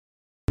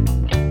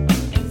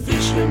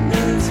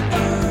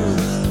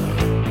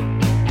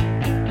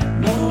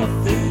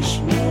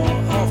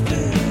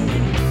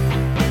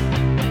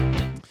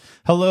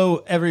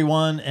Hello,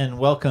 everyone, and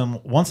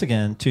welcome once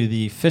again to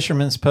the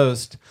Fisherman's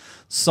Post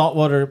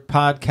Saltwater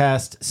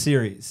Podcast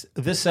Series.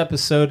 This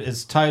episode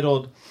is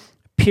titled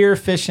Pier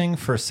Fishing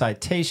for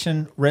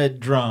Citation Red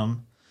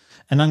Drum,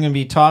 and I'm going to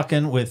be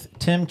talking with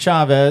Tim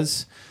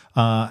Chavez.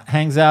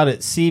 Hangs out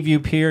at Seaview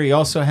Pier. He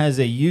also has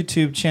a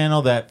YouTube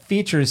channel that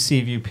features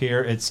Seaview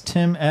Pier. It's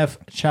Tim F.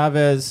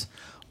 Chavez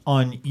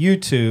on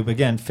YouTube.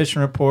 Again,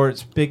 fishing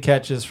reports, big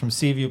catches from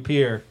Seaview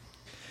Pier.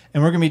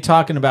 And we're going to be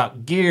talking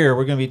about gear,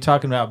 we're going to be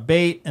talking about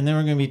bait, and then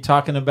we're going to be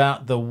talking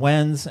about the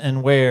whens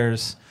and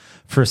wheres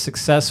for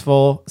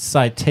successful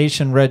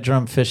citation red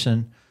drum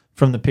fishing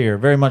from the pier.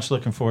 Very much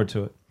looking forward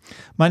to it.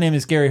 My name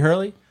is Gary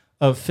Hurley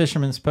of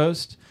Fisherman's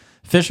Post.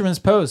 Fisherman's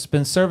Post,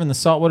 been serving the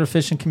saltwater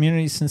fishing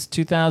community since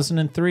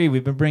 2003.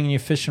 We've been bringing you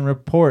fishing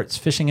reports,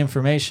 fishing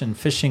information,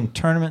 fishing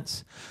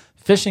tournaments,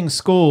 fishing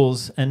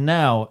schools, and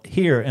now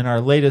here in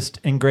our latest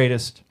and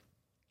greatest,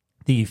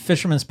 the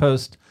Fisherman's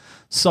Post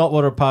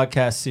Saltwater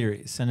Podcast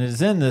Series. And it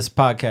is in this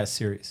podcast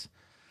series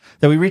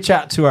that we reach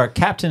out to our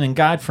captain and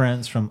guide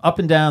friends from up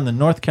and down the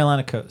North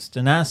Carolina coast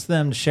and ask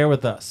them to share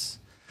with us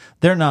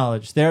their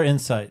knowledge, their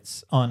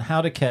insights on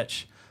how to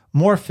catch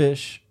more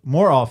fish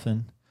more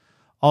often,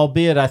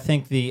 albeit I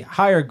think the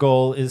higher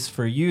goal is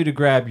for you to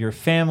grab your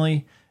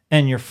family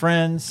and your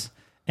friends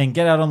and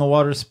get out on the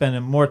water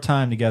spending more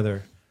time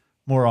together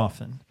more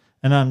often.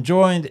 And I'm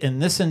joined in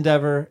this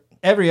endeavor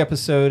every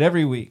episode,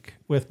 every week,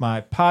 with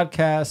my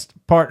podcast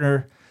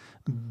partner,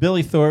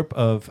 Billy Thorpe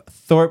of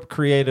Thorpe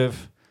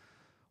Creative.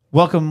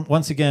 Welcome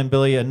once again,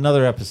 Billy,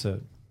 another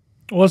episode.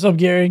 What's up,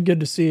 Gary?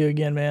 Good to see you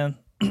again, man.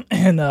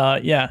 And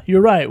yeah,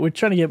 you're right. We're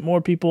trying to get more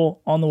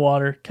people on the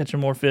water, catching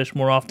more fish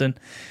more often.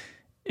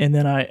 And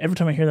then every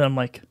time I hear that, I'm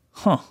like,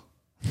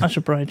 I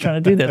should probably try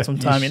to do that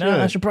sometime. you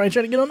know, I should probably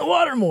try to get on the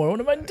water more.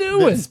 What am I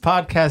doing? This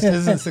podcast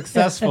isn't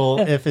successful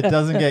if it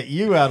doesn't get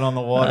you out on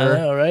the water. I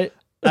know, right?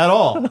 At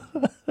all.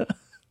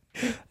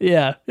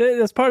 Yeah,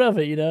 that's part of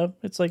it, you know?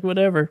 It's like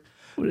whatever.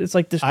 It's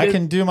like this. I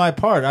can do my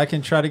part. I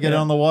can try to get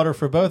on the water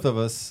for both of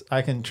us.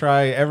 I can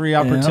try every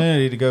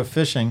opportunity to go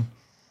fishing.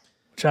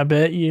 Which I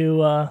bet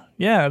you, I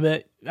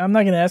bet. I'm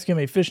not going to ask you how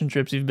many fishing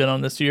trips you've been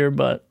on this year,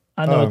 but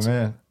I know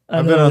man.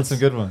 I've been on some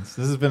good ones.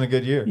 This has been a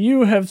good year.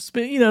 You have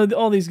spent,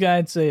 all these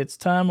guides say it's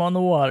time on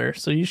the water,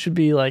 so you should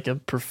be like a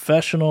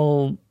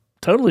professional,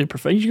 totally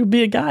professional. You should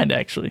be a guide,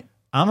 actually.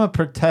 I'm a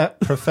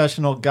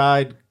professional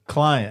guide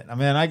client. I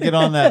mean, I get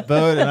on that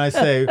boat and I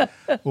say,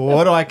 well,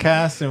 what do I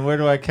cast and where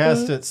do I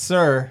cast it,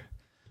 sir?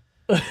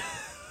 And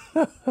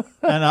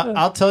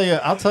I'll tell you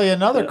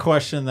another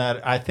question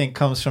that I think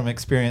comes from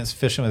experience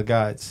fishing with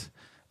guides.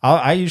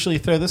 I usually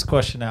throw this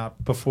question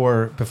out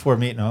before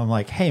meeting them. I'm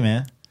like, hey,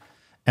 man,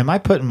 am I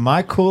putting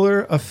my cooler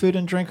of food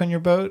and drink on your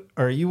boat,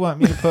 or you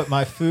want me to put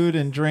my food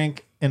and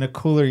drink in a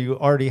cooler you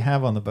already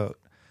have on the boat?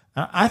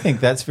 I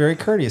think that's very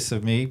courteous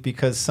of me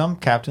because some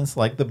captains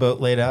like the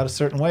boat laid out a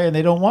certain way and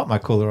they don't want my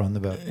cooler on the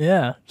boat.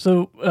 Yeah.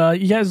 So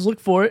you guys look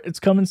for it. It's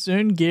coming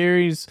soon.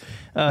 Gary's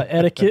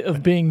etiquette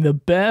of being the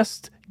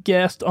best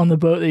guest on the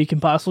boat that you can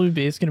possibly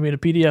be. It's going to be in a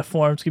PDF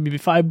form. It's going to be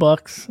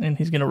 $5 and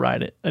he's going to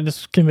write it. I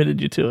just committed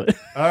you to it.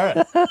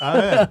 All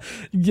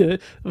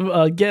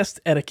right. Guest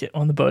etiquette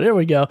on the boat. There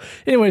we go.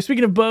 Anyway,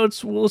 speaking of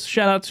boats, we'll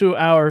shout out to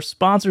our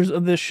sponsors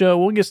of this show.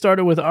 We'll get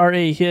started with RA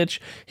Hitch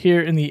here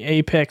in the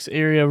Apex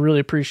area. Really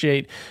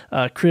appreciate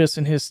Chris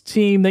and his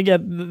team. They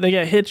got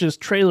hitches,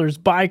 trailers,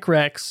 bike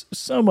racks,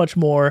 so much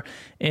more.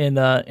 And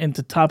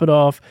to top it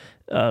off,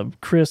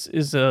 Chris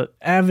is an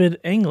avid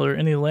angler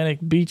in the Atlantic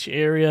Beach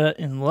area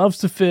and loves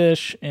to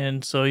fish,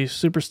 and so he's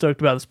super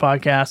stoked about this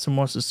podcast and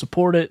wants to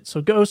support it.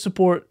 So go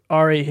support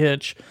RA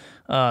Hitch.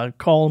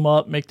 Call them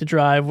up, make the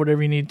drive,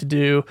 whatever you need to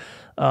do,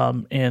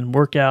 and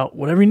work out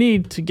whatever you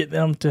need to get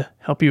them to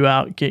help you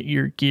out, get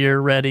your gear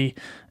ready.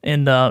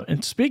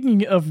 And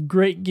speaking of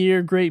great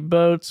gear, great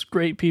boats,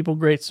 great people,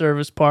 great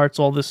service, parts,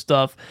 all this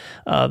stuff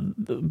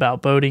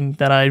about boating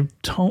that I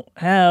don't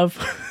have,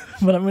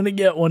 but I'm going to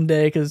get one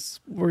day because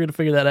we're going to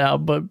figure that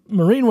out. But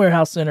Marine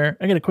Warehouse Center,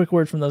 I get a quick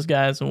word from those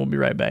guys, and we'll be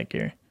right back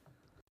here.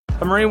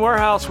 At Marine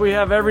Warehouse, we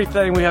have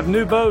everything. We have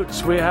new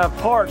boats, we have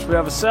parts, we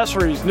have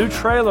accessories, new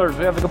trailers,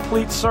 we have a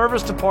complete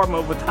service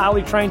department with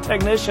highly trained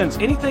technicians.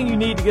 Anything you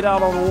need to get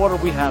out on the water,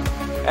 we have it.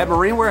 At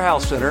Marine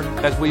Warehouse Center,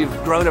 as we've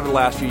grown over the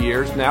last few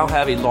years, now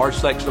have a large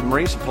selection of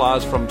marine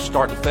supplies from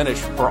start to finish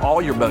for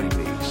all your boating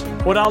needs.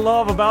 What I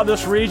love about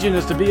this region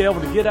is to be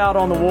able to get out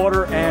on the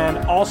water, and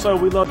also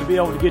we love to be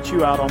able to get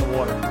you out on the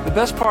water. The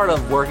best part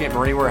of working at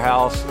Marine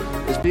Warehouse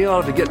is being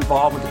able to get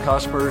involved with the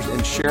customers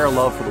and share a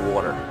love for the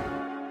water.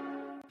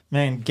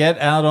 Man, get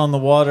out on the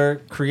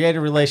water, create a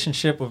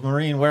relationship with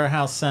Marine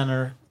Warehouse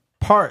Center,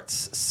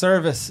 parts,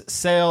 service,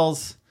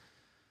 sales,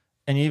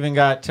 and you even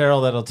got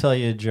Terrell that'll tell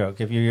you a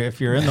joke. If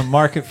you're in the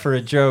market for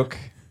a joke,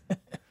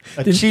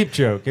 cheap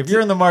joke. If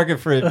you're in the market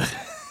for a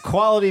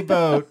quality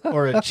boat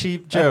or a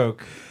cheap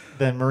joke,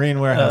 then Marine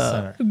Warehouse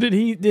Center.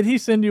 Did he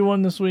send you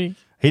one this week?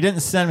 He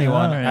didn't send me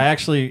one.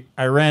 Right.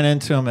 I ran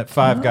into him at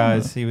Five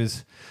Guys. He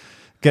was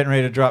getting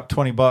ready to drop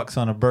 $20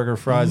 on a burger,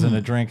 fries, and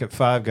a drink at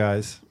Five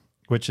Guys,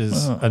 which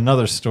is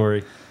another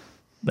story.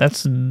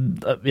 That's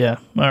yeah.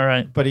 All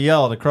right. But he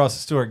yelled across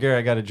the store, Gary,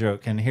 I got a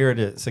joke. And here it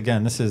is.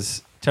 Again, this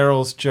is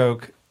Terrell's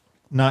joke,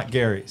 not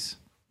Gary's.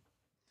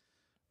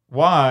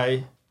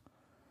 Why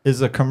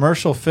is a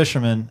commercial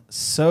fisherman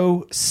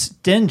so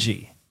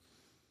stingy?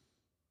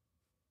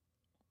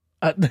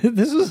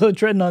 This is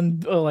treading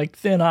on like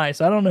thin ice.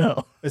 I don't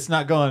know. It's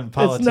not going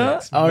politics.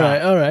 It's not? All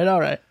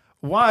right.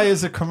 Why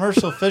is a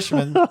commercial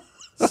fisherman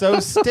so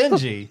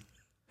stingy?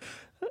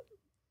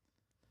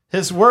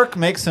 His work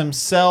makes him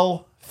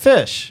sell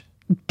fish.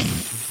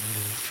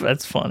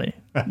 That's funny.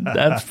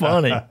 That's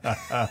funny.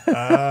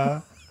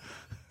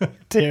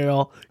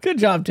 Terrell. Good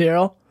job,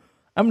 Terrell.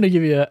 I'm gonna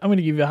give you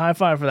a high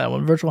five for that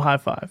one. Virtual high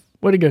five.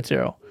 Way to go,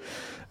 Terrell.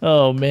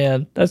 Oh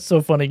man, that's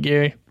so funny,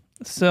 Gary.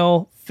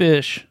 Sell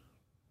fish.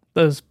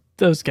 Those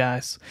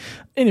guys.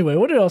 Anyway,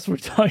 what else were we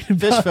talking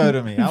about? Fish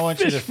photo me. I want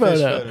you to fish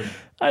photo me.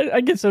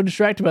 I get so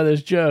distracted by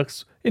those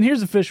jokes. And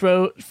here's a fish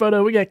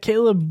photo. We got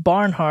Caleb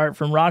Barnhart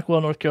from Rockwell,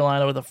 North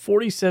Carolina, with a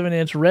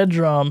 47-inch red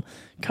drum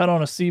cut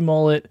on a sea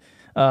mullet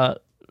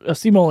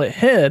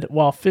head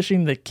while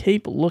fishing the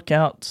Cape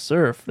Lookout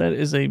surf. That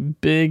is a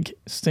big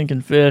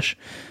stinking fish.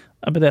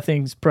 I bet that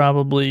thing's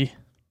probably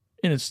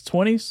in its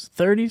 20s,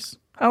 30s.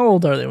 How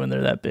old are they when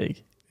they're that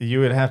big?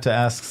 You would have to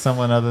ask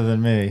someone other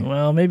than me.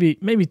 Well, maybe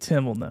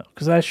Tim will know,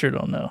 because I sure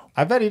don't know.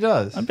 I bet he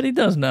does. I bet he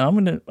does know. I'm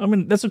gonna.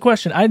 That's a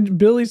question.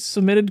 Billy's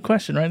submitted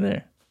question right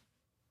there.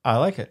 I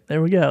like it.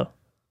 There we go.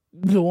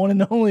 The one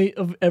and only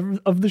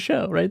of the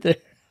show right there.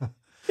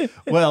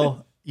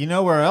 Well, you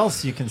know where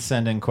else you can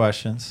send in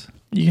questions?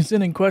 You can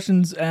send in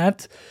questions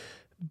at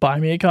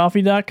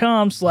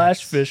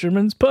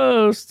buymeacoffee.com/fisherman's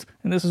post.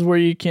 And this is where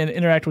you can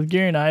interact with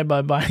Gary and I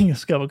by buying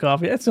us a cup of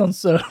coffee. That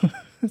sounds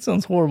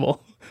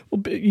horrible.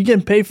 Well, you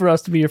can pay for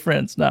us to be your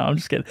friends. No, I'm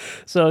just kidding.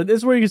 So this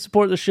is where you can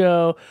support the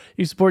show.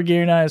 You support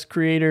Gary and I as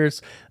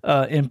creators,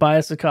 and buy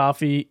us a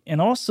coffee,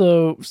 and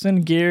also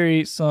send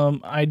Gary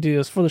some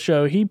ideas for the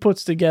show he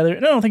puts together.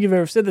 And I don't think you've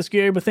ever said this,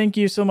 Gary, but thank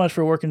you so much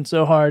for working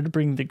so hard to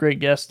bring the great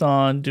guests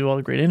on, do all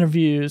the great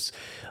interviews.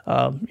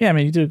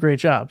 You do a great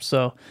job.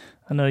 So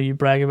I know you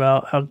brag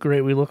about how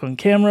great we look on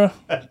camera,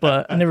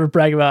 but I never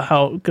brag about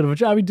how good of a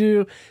job we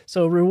do.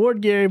 So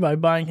reward Gary by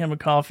buying him a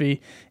coffee,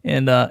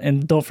 and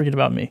don't forget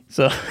about me.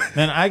 So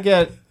man,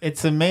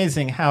 it's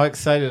amazing how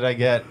excited I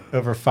get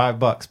over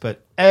 $5,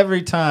 but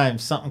every time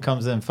something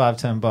comes in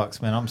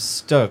 $5-10, man, I'm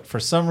stoked for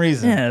some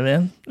reason. Yeah,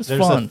 man, there's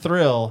fun. a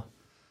thrill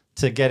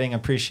to getting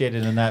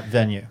appreciated in that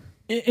venue.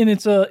 And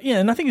it's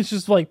and I think it's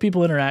just like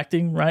people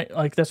interacting, right?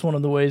 Like that's one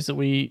of the ways that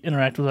we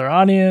interact with our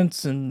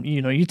audience, and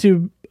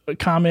YouTube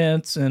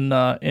comments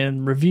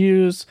and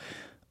reviews,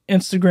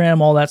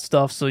 Instagram, all that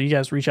stuff. So you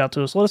guys reach out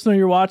to us, let us know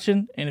you're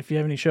watching, and if you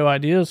have any show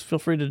ideas, feel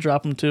free to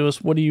drop them to us.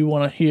 What do you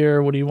want to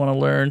hear? What do you want to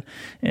learn?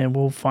 And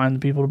we'll find the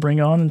people to bring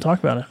on and talk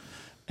about it.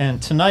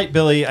 And tonight,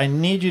 Billy, I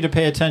need you to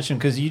pay attention,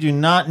 because you do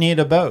not need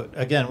a boat.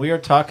 Again, we are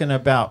talking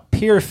about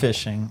pier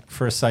fishing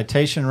for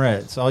citation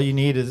reds. All you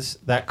need is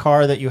that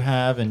car that you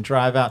have and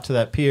drive out to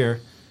that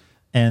pier,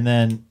 and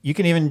then you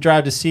can even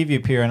drive to Seaview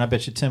Pier, and I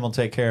bet you Tim will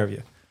take care of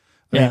you.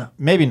 I mean,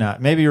 maybe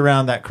not. Maybe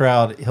around that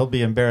crowd, he'll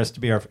be embarrassed to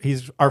be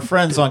he's our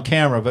friends on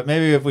camera, but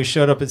maybe if we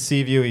showed up at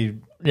Seaview,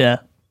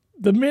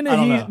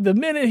 The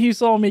minute he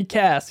saw me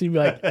cast, he'd be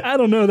like, I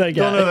don't know that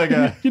guy. Don't know that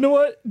guy. You know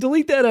what?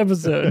 Delete that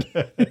episode.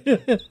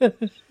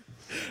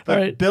 All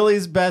right.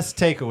 Billy's best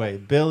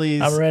takeaway.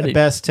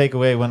 Best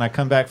takeaway when I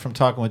come back from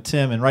talking with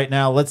Tim. And right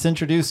now, let's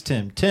introduce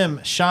Tim.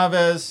 Tim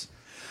Chavez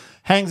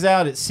hangs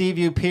out at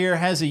Seaview Pier,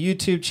 has a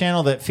YouTube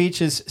channel that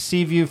features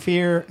Seaview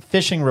Pier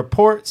fishing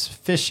reports,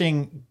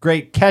 fishing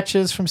great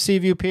catches from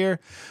Seaview Pier.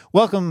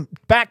 Welcome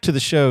back to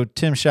the show,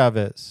 Tim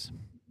Chavez.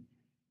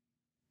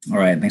 All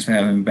right. Thanks for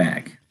having me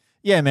back.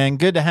 Yeah, man.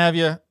 Good to have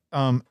you.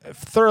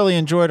 Thoroughly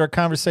enjoyed our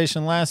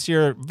conversation last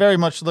year. Very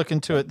much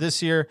looking to it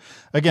this year.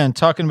 Again,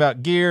 talking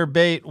about gear,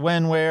 bait,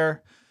 when,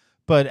 where.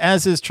 But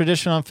as is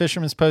tradition on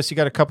Fisherman's Post, you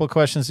got a couple of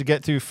questions to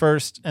get through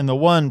first. And the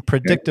one,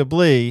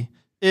 predictably,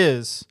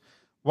 is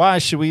why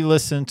should we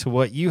listen to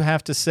what you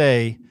have to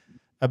say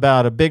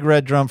about a big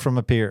red drum from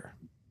a pier?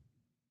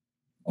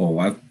 Oh,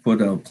 I've put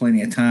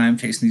plenty of time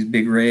chasing these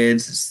big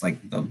reds. It's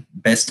like the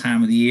best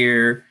time of the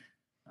year.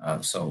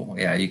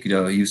 You could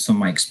use some of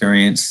my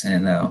experience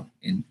and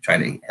try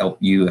to help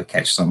you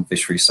catch some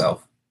fish for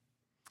yourself.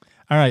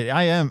 All right.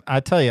 I am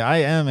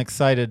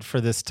excited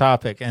for this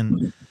topic,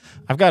 and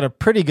I've got a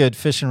pretty good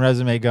fishing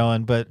resume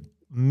going, but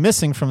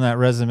missing from that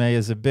resume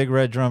is a big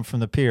red drum from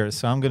the pier.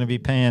 So I'm going to be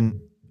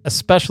paying a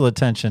special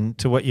attention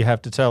to what you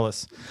have to tell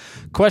us.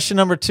 Question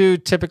number 2,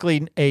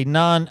 typically a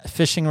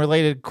non-fishing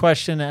related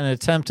question, an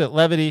attempt at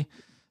levity.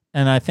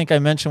 And I think I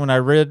mentioned when I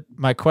read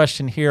my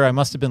question here, I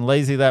must have been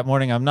lazy that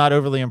morning. I'm not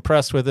overly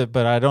impressed with it,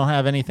 but I don't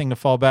have anything to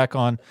fall back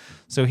on.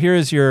 So here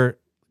is your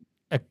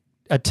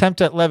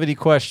attempt at levity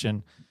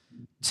question.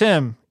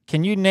 Tim,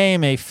 can you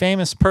name a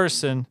famous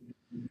person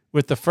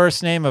with the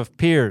first name of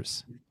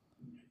Piers?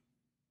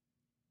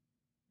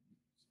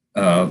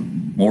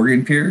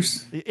 Morgan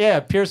Pierce?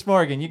 Yeah, Pierce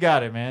Morgan. You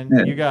got it, man.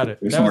 Yeah, you got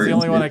it. Pierce That was the Morgan's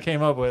only one good. I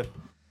came up with.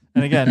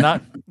 And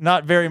again,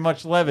 not very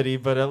much levity,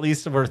 but at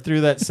least we're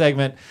through that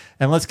segment.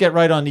 And let's get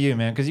right on to you,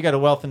 man, because you got a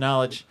wealth of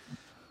knowledge.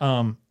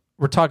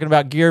 We're talking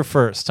about gear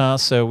first, huh?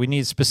 So we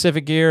need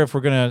specific gear if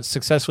we're going to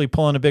successfully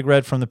pull in a big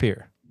red from the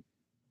pier.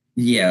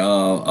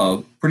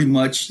 Yeah, pretty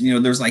much,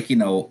 there's like,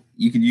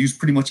 you can use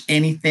pretty much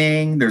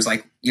anything. There's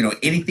like,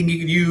 anything you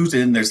can use,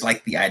 and there's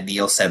like the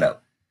ideal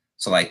setup.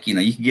 So like, you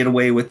can get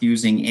away with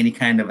using any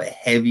kind of a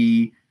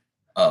heavy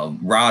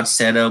rod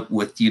setup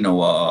with,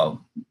 a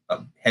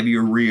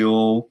heavier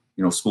reel,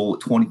 spool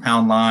with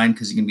 20-pound line,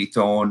 because you can be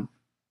throwing,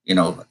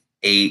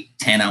 8,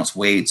 10-ounce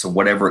weights or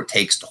whatever it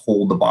takes to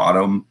hold the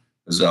bottom.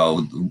 So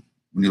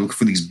when you look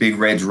for these big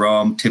red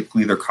drum,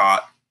 typically they're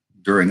caught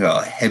during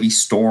heavy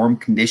storm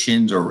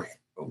conditions or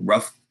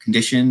rough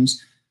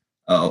conditions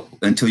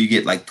until you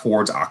get like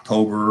towards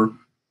October.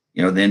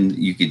 Then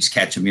you could just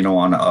catch them,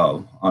 on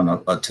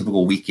a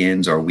typical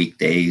weekends or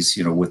weekdays,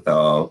 with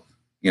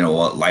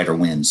lighter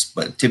winds.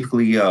 But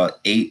typically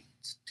 8,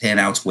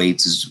 10-ounce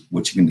weights is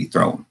what you can be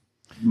throwing.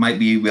 You might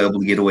be able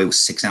to get away with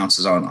 6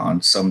 ounces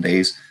on some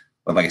days,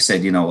 but like I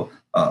said,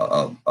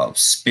 a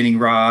spinning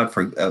rod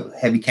for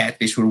heavy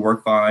catfish would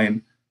work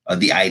fine.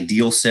 The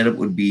ideal setup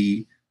would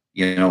be,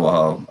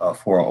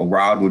 for a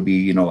rod would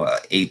be, a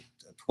 8,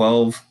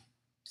 12,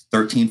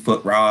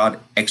 13-foot rod,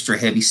 extra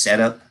heavy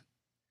setup.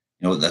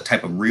 The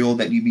type of reel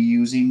that you'd be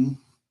using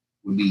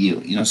would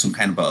be, some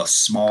kind of a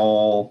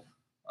small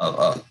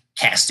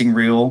casting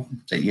reel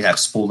that you have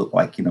spooled up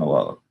like,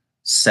 a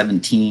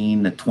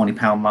 17 to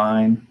 20-pound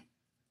line.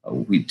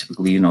 We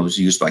typically, is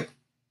used like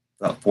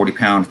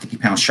 40-pound,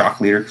 50-pound shock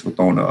leader because we're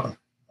throwing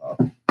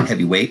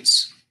heavy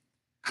weights.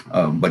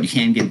 But you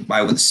can get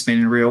by with a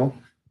spinning reel.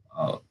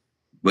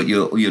 But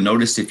you'll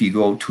notice if you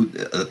go to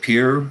the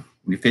pier when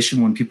you're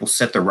fishing, when people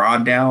set the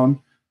rod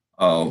down,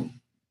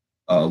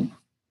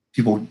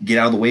 people get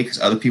out of the way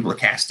because other people are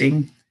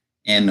casting.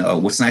 And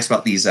what's nice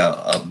about these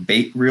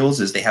bait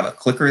reels is they have a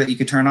clicker that you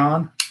can turn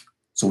on.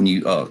 So when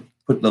you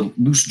put the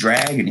loose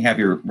drag and you have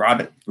your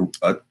rod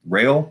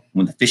rail,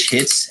 when the fish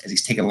hits, as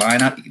he's taking a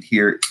line out, you can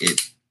hear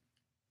it,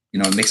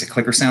 it makes a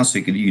clicker sound. So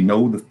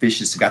the fish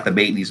has got the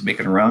bait and he's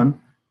making a run.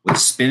 With a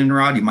spinning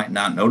rod, you might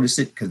not notice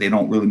it because they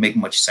don't really make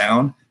much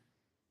sound.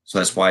 So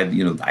that's why,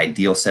 the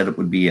ideal setup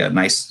would be a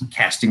nice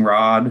casting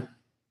rod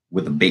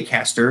with a bait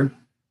caster,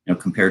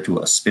 compared to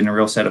a spinning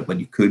reel setup. But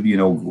you could,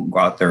 go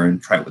out there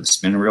and try it with a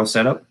spinning reel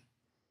setup.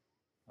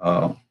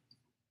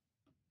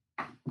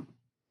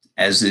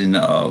 As in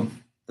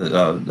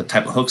the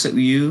type of hooks that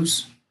we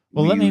use.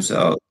 Well, let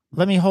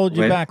me hold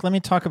you back. Let me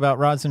talk about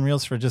rods and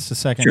reels for just a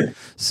second. Sure.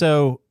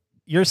 So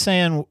you're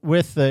saying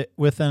with an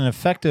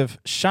effective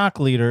shock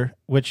leader,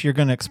 which you're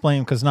going to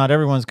explain because not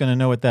everyone's going to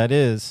know what that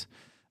is.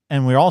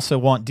 And we also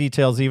want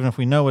details even if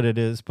we know what it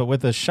is. But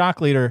with a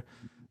shock leader,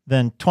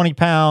 then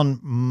 20-pound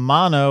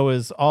mono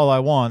is all I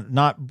want,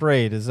 not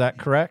braid. Is that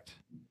correct?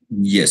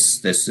 Yes,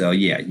 that's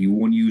you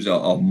want to use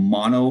a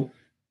mono.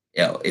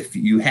 If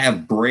you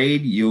have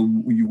braid,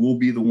 you will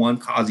be the one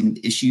causing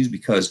issues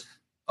because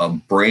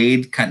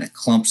braid kind of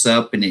clumps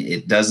up and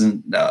it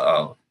doesn't.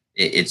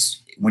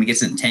 It's when it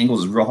gets in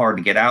tangles, it's real hard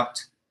to get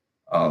out.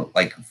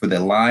 Like for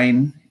the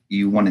line,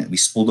 you want it to be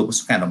spooled up with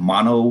some kind of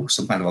mono,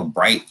 some kind of a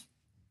bright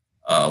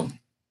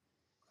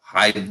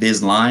high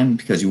vis line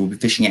because you will be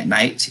fishing at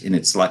night and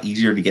it's a lot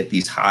easier to get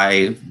these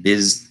high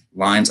vis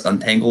lines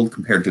untangled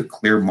compared to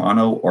clear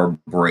mono or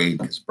braid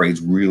because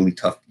braid's really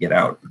tough to get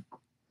out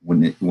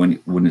when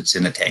it's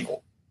in a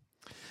tangle.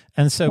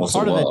 And so also,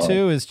 part of it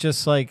too is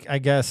just like, I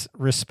guess,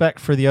 respect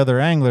for the other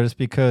anglers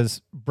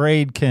because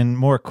braid can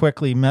more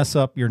quickly mess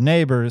up your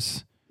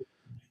neighbors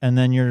and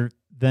then you're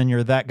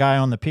that guy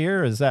on the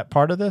pier. Is that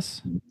part of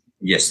this?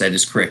 Yes, that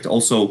is correct.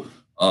 Also,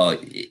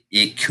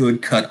 it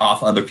could cut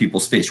off other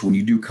people's fish when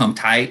you do come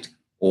tight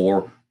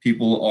or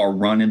people are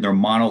running their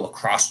mono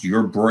across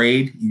your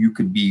braid. You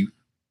could be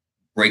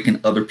breaking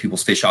other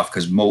people's fish off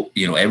because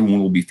everyone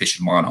will be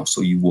fishing mono,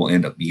 so you will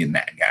end up being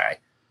that guy.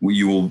 Where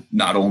you will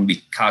not only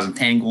be causing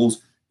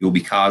tangles, you'll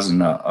be causing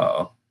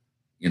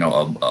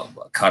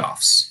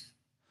cutoffs.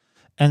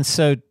 And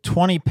so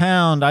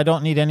 20-pound, I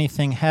don't need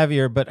anything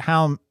heavier, but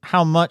how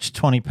much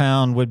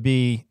 20-pound would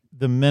be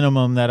the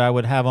minimum that I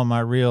would have on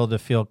my reel to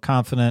feel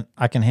confident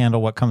I can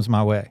handle what comes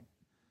my way?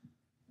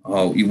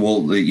 Oh, you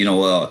will,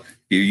 you're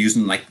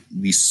using like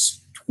these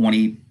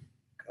 20,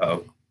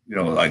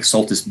 like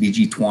Saltus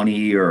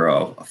BG20 or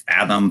a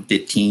Fathom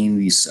 15,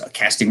 these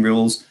casting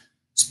reels,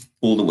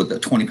 pulled it with a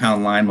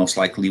 20-pound line, most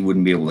likely you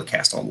wouldn't be able to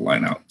cast all the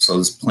line out. So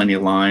there's plenty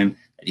of line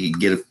that you can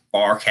get a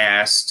bar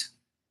cast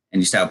and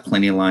you still have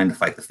plenty of line to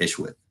fight the fish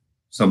with.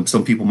 Some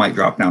people might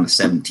drop down to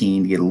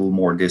 17 to get a little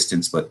more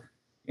distance, but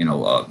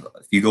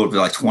if you go to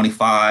like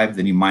 25,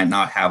 then you might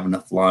not have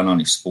enough line on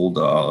your spool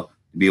to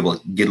be able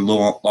to get a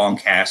little long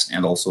cast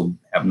and also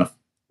have enough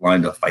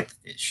line to fight the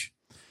fish.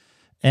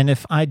 And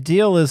if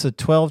ideal is a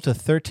 12 to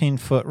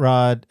 13-foot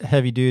rod,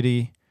 heavy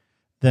duty,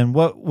 then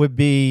what would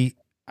be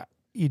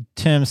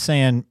Tim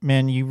saying,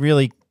 man, you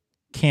really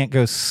can't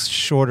go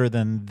shorter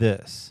than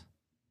this?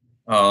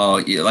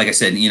 Yeah, like I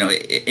said,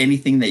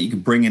 anything that you can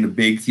bring in a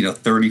big,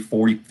 30,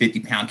 40,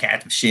 50-pound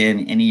catfish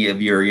in, any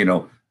of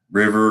your,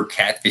 river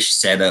catfish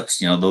setups,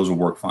 those will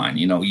work fine.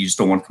 You just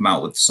don't want to come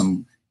out with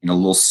some,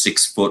 little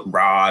 6-foot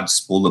rod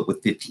spooled up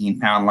with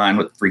 15-pound line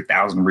with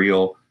 3,000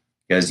 reel,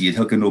 because you'd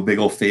hook into a big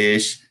old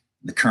fish,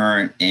 the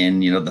current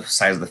and, the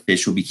size of the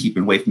fish will be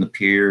keeping away from the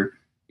pier.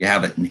 You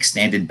have an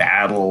extended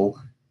battle,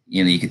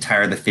 you can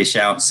tire the fish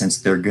out since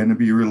they're going to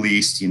be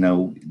released.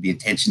 The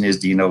intention is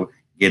to,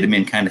 get them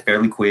in kind of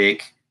fairly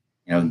quick,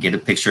 get a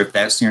picture if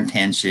that's your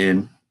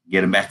intention,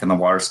 get them back in the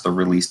water so they're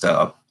released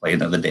to play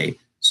another day.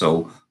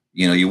 So,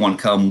 you want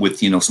to come with,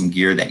 some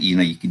gear that,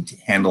 you can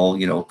handle,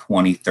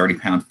 20,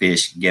 30-pound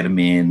fish, get them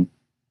in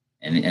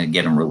and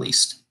get them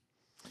released.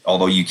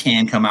 Although you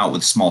can come out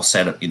with a small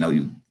setup,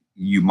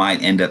 you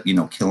might end up,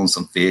 killing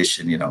some fish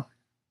and,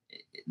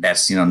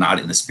 that's, not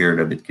in the spirit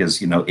of it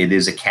because, it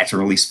is a catch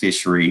and release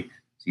fishery.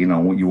 So, you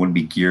want to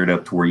be geared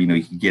up to where, you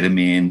can get them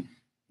in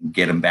and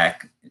get them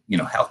back,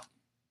 healthy.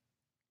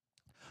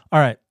 All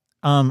right.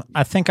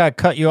 I think I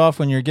cut you off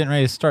when you're getting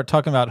ready to start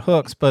talking about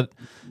hooks, but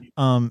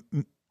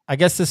I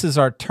guess this is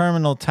our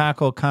terminal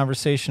tackle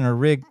conversation or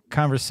rig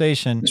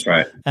conversation. That's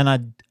right.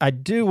 And I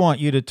do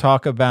want you to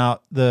talk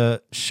about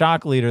the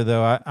shock leader,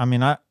 though.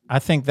 I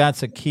think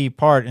that's a key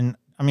part. And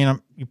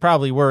you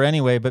probably were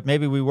anyway, but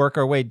maybe we work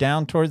our way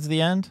down towards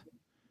the end.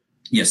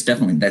 Yes,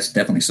 definitely. That's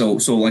definitely. So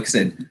like I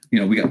said,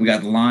 we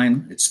got the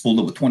line. It's spooled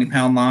up with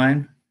 20-pound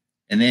line,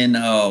 and then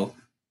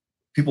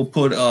people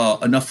put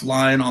enough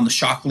line on the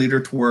shock leader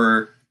to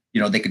where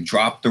they could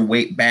drop their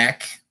weight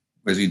back,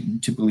 as we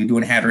typically do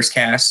in a Hatteras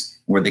cast,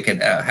 where they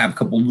could have a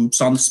couple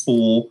loops on the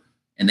spool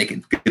and they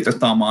could get their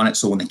thumb on it.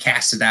 So when they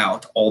cast it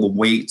out, all the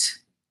weight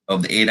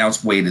of the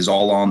 8-ounce weight is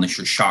all on the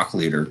shock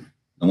leader.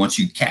 And once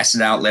you cast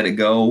it out, let it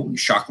go, your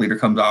shock leader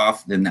comes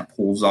off, then that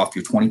pulls off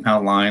your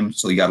 20-pound line.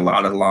 So you got a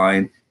lot of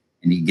line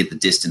and you can get the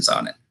distance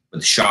on it. But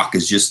the shock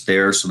is just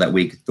there so that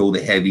way you can throw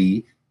the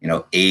heavy,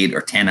 8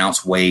 or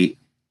 10-ounce weight.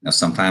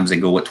 Sometimes they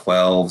go with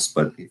 12s,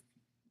 but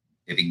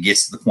if it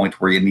gets to the point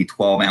where you need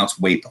 12-ounce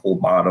weight to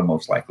hold bottom,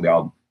 most likely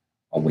I'll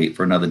wait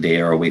for another day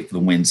or I'll wait for the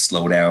wind to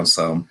slow down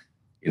some.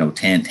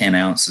 10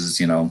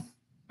 ounces,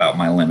 about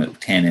my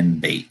limit, 10 in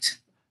bait.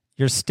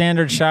 Your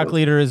standard shock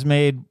leader is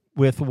made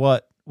with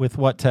what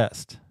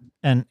test?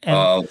 And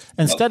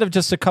instead of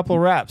just a couple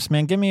wraps,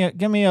 man, give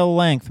me a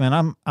length,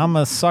 man. I'm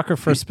a sucker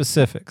for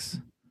specifics.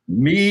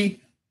 Me,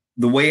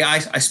 the way I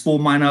spool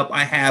mine up,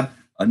 I have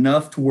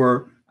enough to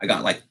where I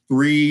got like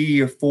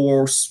 3 or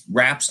 4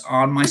 wraps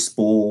on my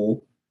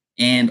spool,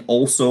 and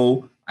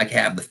also I can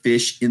have the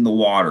fish in the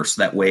water.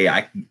 So that way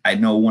I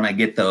know when I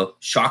get the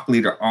shock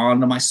leader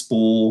onto my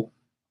spool,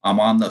 I'm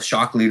on the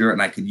shock leader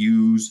and I could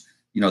use,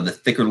 the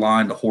thicker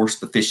line to horse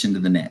the fish into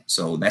the net.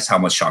 So that's how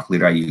much shock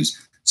leader I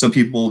use. Some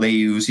people, they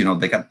use,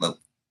 they got the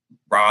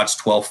rods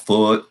 12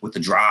 foot with the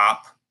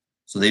drop.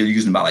 So they're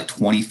using about like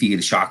 20 feet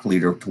of shock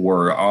leader to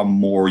where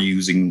I'm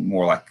using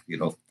more like,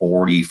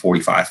 40,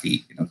 45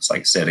 feet. It's like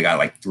I said, I got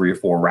like 3 or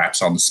 4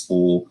 wraps on the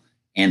spool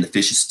and the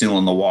fish is still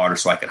in the water.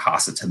 So I could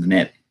hoss it to the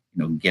net,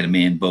 get them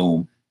in,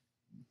 boom,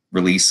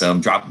 release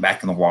them, drop them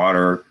back in the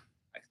water,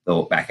 I can throw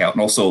it back out.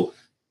 And also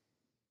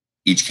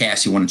each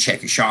cast, you want to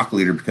check your shock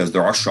leader because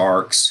there are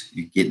sharks,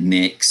 you get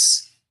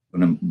nicks. You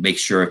want to make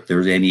sure if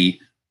there's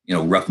any,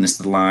 roughness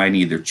to the line,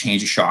 either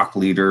change the shock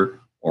leader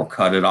or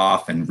cut it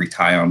off and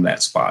retie on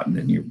that spot. And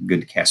then you're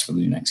good to cast for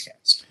the next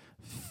cast.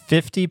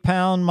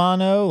 50-pound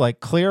mono,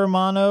 like clear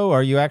mono?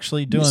 Are you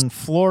actually doing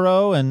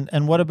fluoro?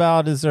 And what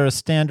about, is there a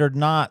standard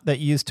knot that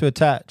you use to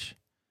attach?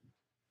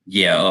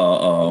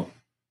 Yeah,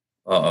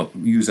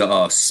 use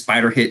a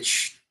spider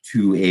hitch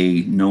to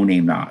a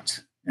no-name knot.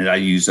 And I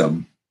use,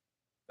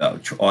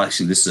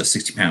 actually, this is a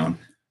 60-pound.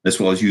 That's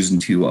what I was using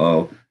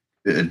to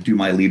do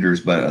my leaders,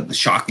 but the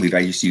shock leader,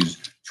 I just use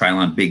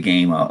Trilon Big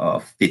Game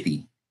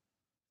 50.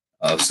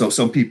 So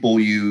some people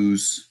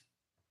use,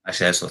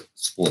 actually that's a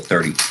spool of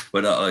 30,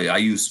 but I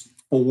use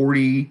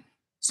 40.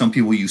 Some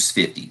people use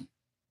 50,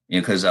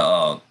 because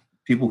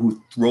people who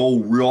throw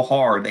real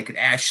hard, they could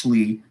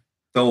actually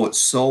throw it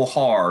so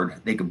hard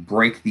they could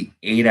break the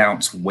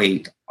 8-ounce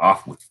weight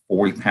off with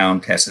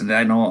 40-pound tests. And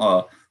I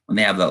know when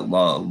they have the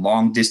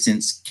long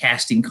distance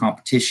casting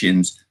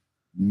competitions,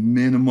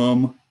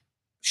 minimum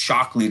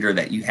shock leader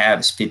that you have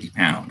is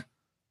 50-pound.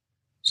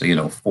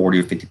 So 40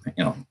 or 50.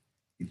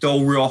 You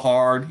throw real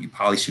hard, you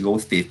probably should go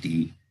with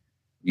 50.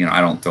 I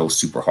don't throw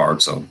super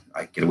hard, so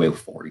I get away with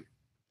 40.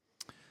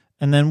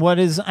 And then what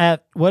is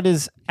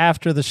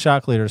after the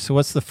shock leader? So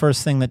what's the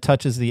first thing that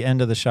touches the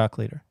end of the shock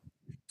leader?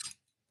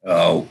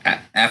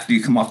 After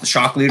you come off the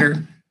shock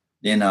leader,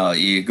 then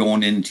you're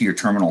going into your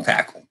terminal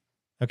tackle.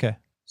 Okay.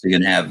 So you're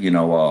gonna have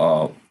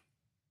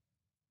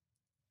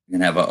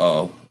a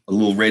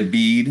little red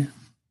bead.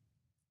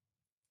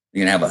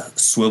 You're gonna have a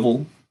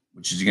swivel,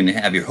 which is you're gonna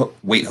have your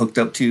weight hooked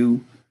up to,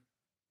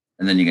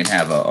 and then you're gonna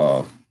have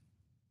a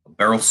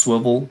barrel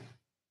swivel,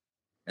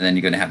 and then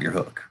you're gonna have your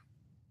hook.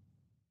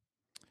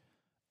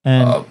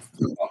 And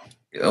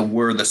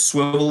where the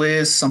swivel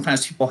is,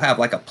 sometimes people have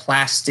like a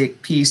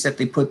plastic piece that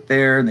they put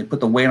there, and they put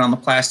the weight on the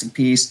plastic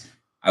piece.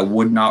 I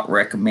would not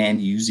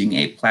recommend using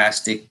a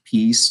plastic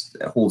piece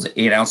that holds an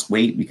 8-ounce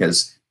weight,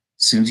 because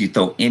as soon as you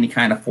throw any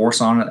kind of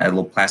force on it, that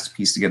little plastic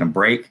piece is going to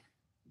break.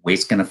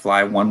 Weight's going to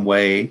fly one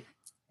way,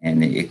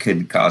 and it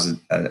could cause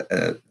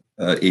a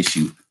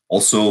issue.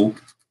 Also,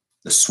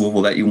 the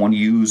swivel that you want to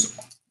use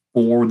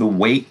for the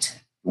weight,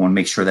 you want to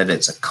make sure that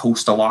it's a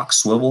Costa-Lock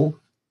swivel.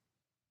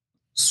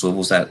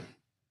 Swivels that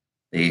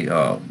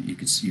you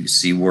can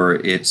see where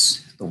the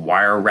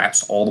wire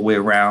wraps all the way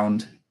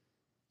around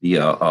the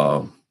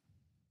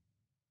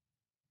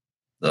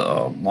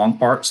long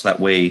part, so that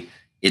way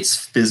it's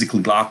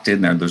physically locked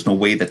in there. There's no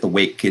way that the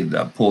weight could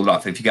pull it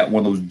off. If you got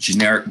one of those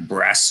generic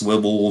brass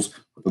swivels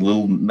with a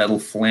little metal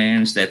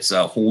flange that's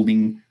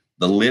holding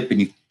the lip, and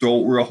you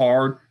throw it real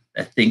hard,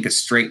 that thing could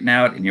straighten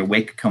out and your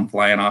weight could come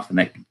flying off, and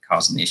that could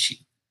cause an issue.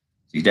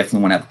 So you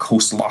definitely want to have a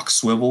Costa-Lock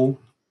swivel,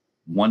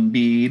 one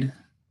bead,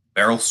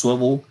 barrel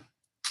swivel,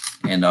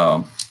 and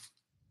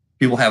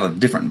people have a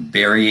different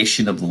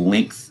variation of the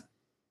length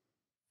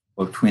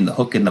between the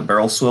hook and the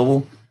barrel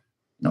swivel.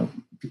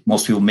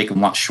 Most people make them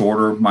a lot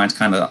shorter. Mine's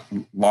kind of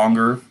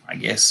longer, I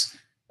guess.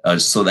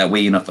 So that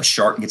way, if a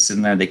shark gets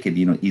in there, they could,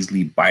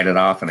 easily bite it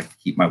off, and I can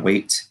keep my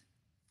weight.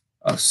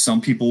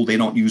 Some people, they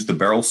don't use the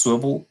barrel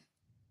swivel.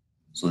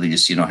 So they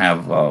just,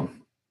 have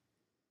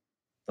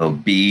a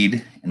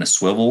bead and a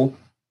swivel,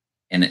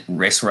 and it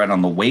rests right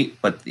on the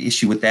weight. But the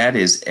issue with that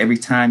is every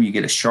time you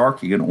get a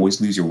shark, you're going to always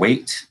lose your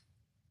weight.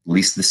 At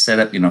least the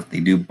setup, if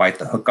they do bite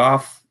the hook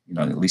off,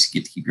 at least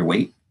you get to keep your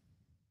weight.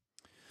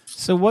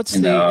 So what's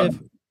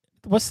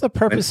the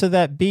purpose of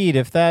that bead?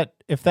 If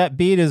that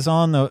bead is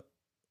on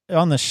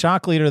the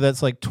shock leader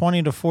that's like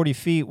 20 to 40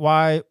 feet,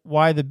 why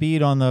the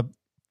bead on the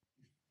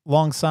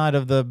long side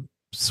of the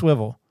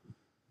swivel?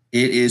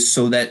 It is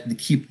so that to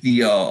keep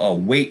the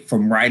weight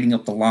from riding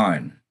up the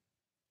line.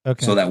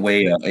 Okay. So that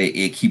way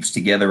it keeps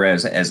together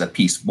as a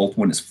piece, both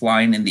when it's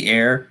flying in the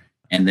air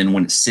and then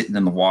when it's sitting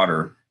in the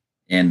water.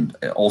 And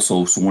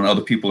also, so when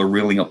other people are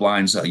reeling up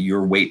lines,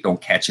 your weight don't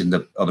catch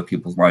into other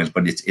people's lines.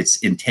 But it's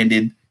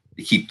intended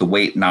to keep the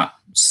weight not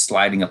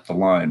sliding up the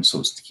line. So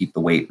it's to keep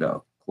the weight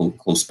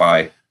close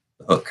by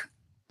the hook,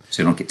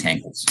 so you don't get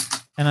tangles.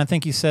 And I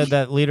think you said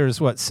that leader is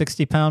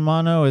 60-pound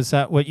mono. Is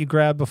that what you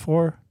grabbed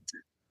before?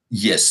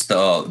 Yes,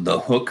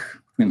 the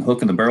hook, between the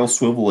hook and the barrel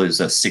swivel is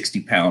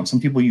 60 pounds. Some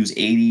people use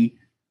 80,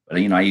 but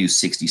I use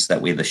 60, so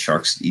that way the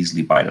sharks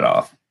easily bite it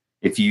off.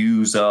 If you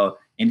use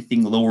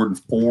anything lower than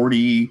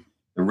 40,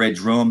 the red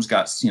drum's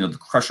got the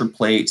crusher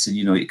plates, and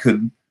it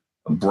could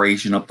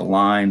abrasion up the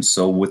line.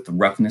 So with the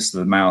roughness of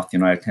the mouth,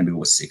 I tend to go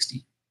with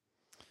 60.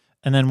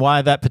 And then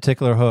why that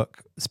particular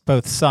hook? It's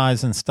both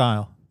size and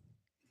style.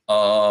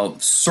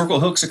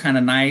 Circle hooks are kind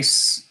of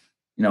nice.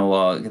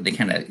 They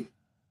kind of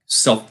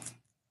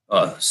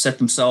set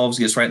themselves,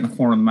 gets right in the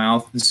corner of the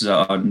mouth. This is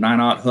a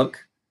 9/0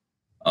 hook.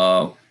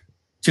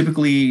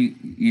 Typically,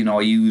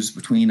 I use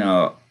between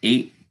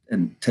 8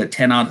 to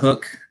 10/0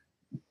 hook.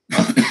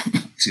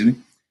 Excuse me.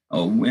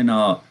 When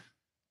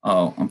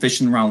I'm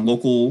fishing around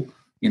local,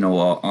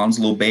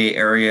 Onslow Bay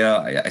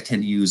area, I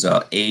tend to use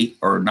 8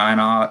 or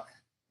 9/0.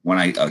 When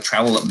I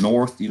travel up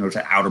north,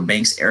 to Outer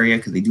Banks area,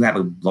 because they do have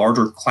a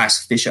larger class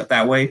of fish up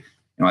that way,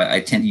 I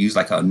tend to use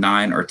like a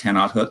 9 or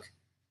 10/0 hook.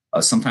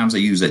 Sometimes I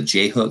use a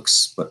J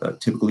hooks, but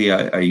typically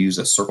I use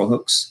a circle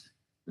hooks.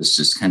 This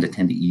just kind of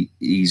tend to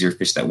easier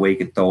fish that way. You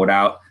can throw it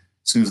out.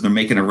 As soon as they're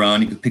making a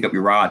run, you can pick up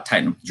your rod,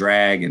 tighten up the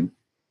drag, and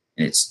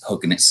it's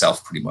hooking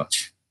itself pretty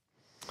much.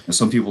 And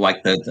some people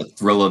like the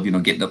thrill of,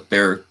 getting up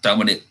there,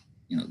 thumbing it,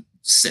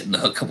 setting the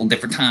hook a couple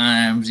different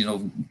times,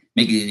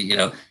 making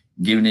it,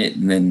 giving it,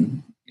 and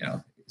then,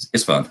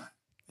 it's fun.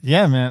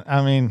 Yeah, man.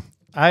 I mean,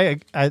 I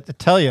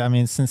tell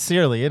you,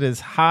 sincerely, it is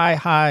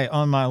high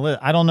on my list.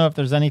 I don't know if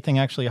there's anything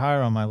actually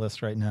higher on my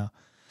list right now,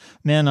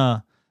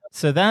 man.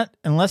 So that,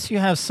 unless you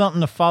have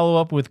something to follow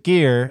up with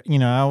gear,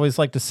 I always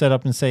like to set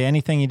up and say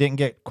anything you didn't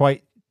get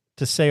quite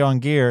to say on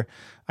gear,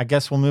 I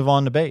guess we'll move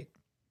on to bait.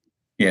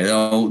 Yeah. The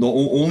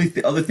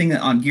only other thing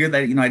that on gear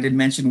that, I did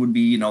mention would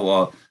be,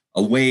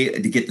 a way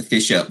to get the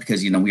fish up,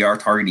 because, we are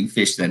targeting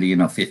fish that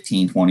are,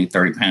 15, 20,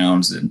 30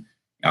 pounds, and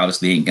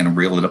obviously ain't going to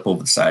reel it up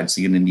over the side. So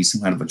you're going to need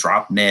some kind of a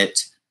drop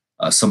net.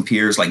 Some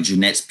piers like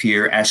Jeanette's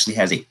Pier actually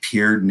has a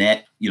pier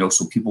net,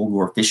 so people who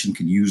are fishing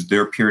can use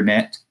their pier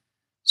net.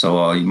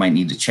 So you might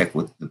need to check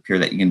with the pier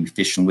that you're going to be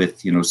fishing with,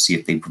 see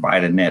if they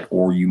provide a net,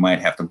 or you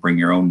might have to bring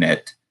your own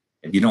net.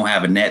 If you don't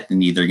have a net,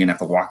 then either you're going to have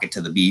to walk it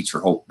to the beach or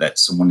hope that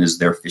someone is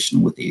there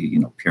fishing with a,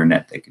 pier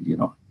net that can,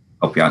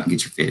 help you out and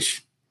get your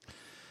fish.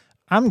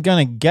 I'm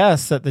going to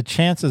guess that the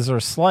chances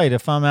are slight,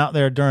 if I'm out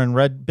there during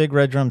big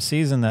red drum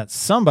season, that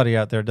somebody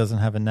out there doesn't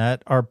have a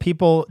net. Are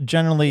people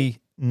generally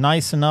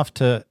nice enough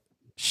to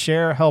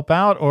share, help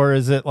out, or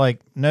is it like,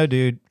 no,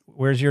 dude,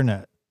 where's your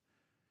net?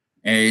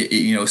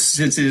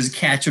 Since it is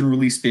catch and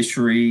release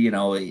fishery,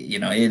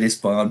 it is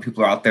fun.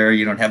 People are out there,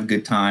 have a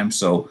good time.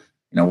 So,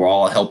 we're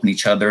all helping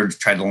each other to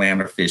try to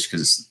land our fish,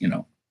 because,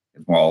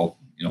 we're all,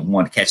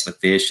 want to catch the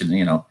fish,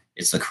 and,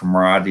 it's the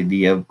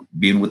camaraderie of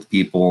being with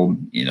people,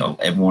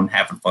 everyone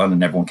having fun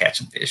and everyone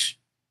catching fish.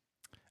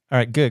 All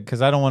right, good,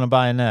 because I don't want to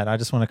buy a net. I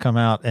just want to come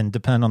out and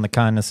depend on the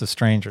kindness of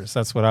strangers.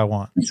 That's what I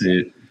want. That's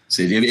it.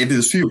 If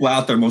there's people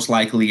out there, most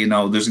likely, there's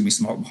going to be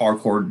some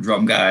hardcore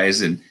drum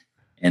guys, and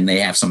they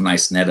have some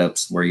nice net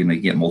ups where, you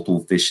get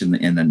multiple fish in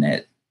the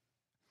net.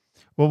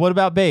 Well, what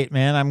about bait,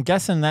 man? I'm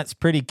guessing that's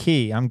pretty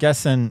key. I'm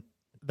guessing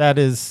that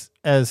is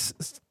as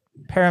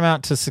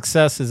paramount to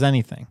success as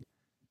anything.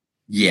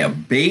 Yeah,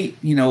 bait,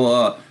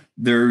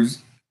 there's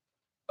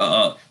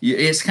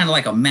it's kind of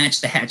like a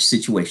match the hatch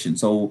situation.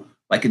 So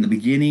like in the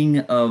beginning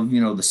of,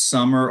 the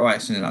summer, or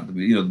actually not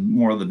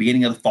more of the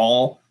beginning of the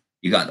fall,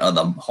 you got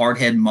the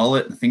hardhead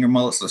mullet, the finger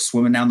mullets that are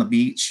swimming down the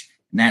beach.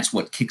 And that's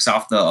what kicks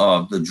off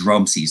the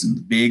drum season.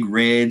 The big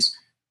reds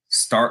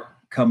start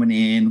coming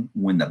in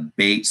when the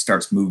bait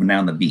starts moving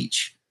down the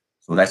beach.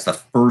 So that's the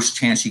first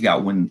chance you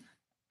got when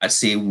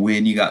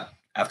you got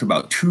after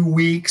about 2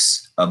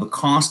 weeks of a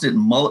constant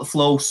mullet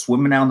flow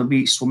swimming down the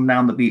beach.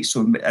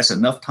 So that's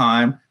enough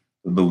time.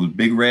 Those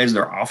big reds,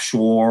 they're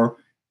offshore.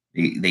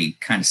 They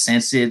kind of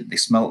sense it. They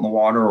smell it in the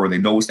water, or they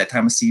know it's that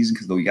time of season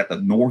because you got the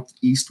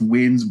northeast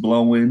winds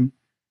blowing,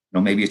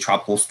 maybe a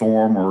tropical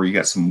storm, or you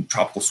got some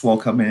tropical swell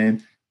coming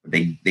in.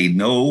 They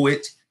know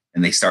it,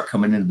 and they start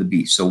coming into the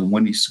beach. So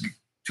when you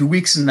 2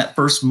 weeks in that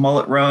first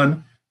mullet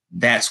run,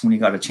 that's when you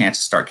got a chance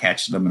to start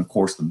catching them. And of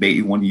course, the bait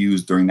you want to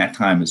use during that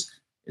time is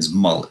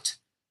mullet.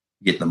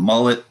 You get the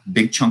mullet,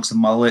 big chunks of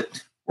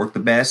mullet work the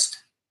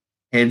best.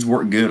 Heads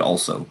work good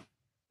also,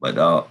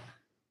 but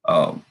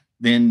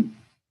then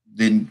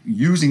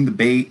using the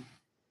bait,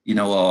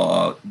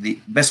 the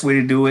best way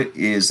to do it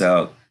is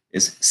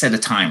set a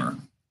timer.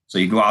 So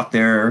you go out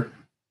there,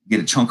 get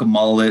a chunk of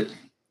mullet,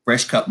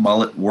 fresh cut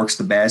mullet works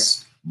the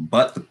best,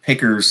 but the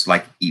pickers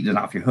like eating it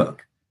off your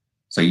hook.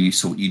 So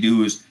what you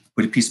do is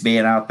put a piece of bait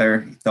out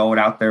there, you throw it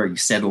out there, you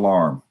set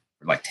alarm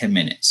for like 10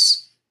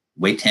 minutes.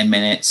 Wait 10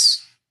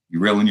 minutes, you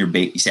reel in your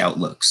bait, you see how it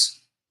looks.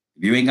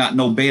 If you ain't got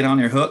no bait on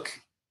your hook,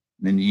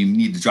 then you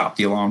need to drop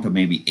the alarm to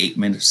maybe 8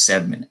 minutes,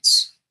 7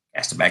 minutes.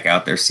 Cast it back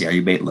out there, see how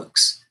your bait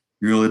looks.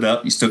 You reel it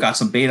up, you still got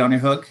some bait on your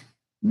hook,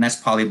 and that's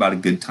probably about a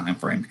good time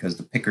frame because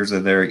the pickers are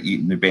there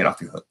eating their bait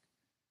off your hook.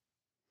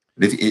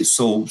 But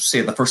say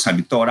the first time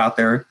you throw it out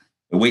there,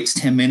 it waits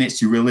 10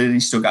 minutes, you reel it in,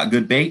 you still got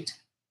good bait.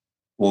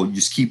 Well,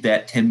 just keep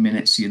that 10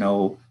 minutes,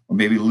 or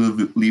maybe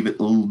leave it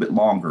a little bit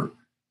longer.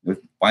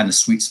 Find the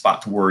sweet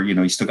spot to where,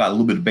 you still got a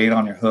little bit of bait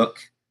on your hook,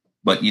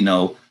 but,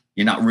 you're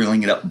not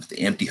reeling it up with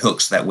the empty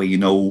hook. So that way,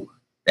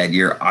 that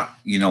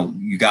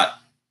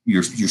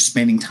you're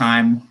spending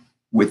time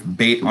with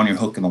bait on your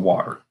hook in the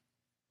water.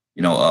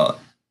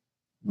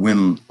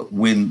 When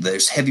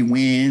there's heavy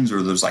winds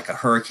or there's like a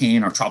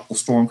hurricane or tropical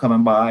storm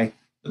coming by,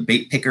 the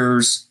bait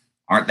pickers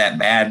aren't that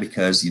bad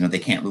because, they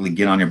can't really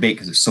get on your bait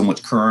because there's so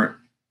much current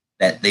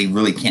that they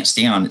really can't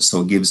stay on it.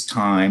 So it gives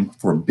time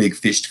for a big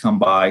fish to come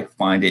by,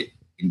 find it,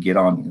 and get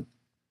on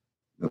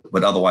you.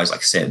 But otherwise,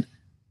 like I said,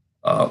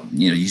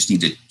 you just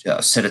need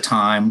to set a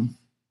time,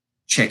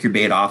 check your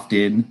bait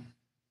often,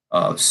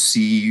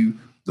 see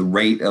the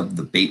rate of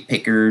the bait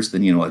pickers,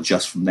 then,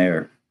 adjust from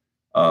there.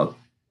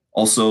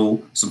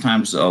 Also,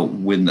 sometimes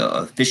when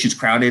the fishing's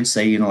crowded,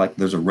 say, like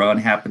there's a run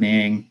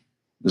happening,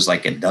 there's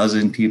like a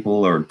dozen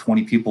people or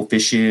 20 people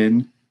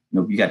fishing,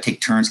 you got to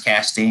take turns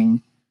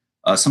casting.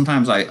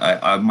 Sometimes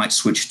I might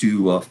switch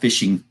to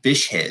fishing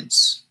fish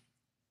heads,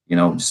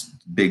 just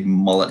big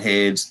mullet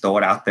heads, throw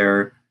it out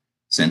there.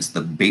 Since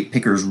the bait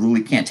pickers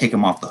really can't take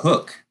them off the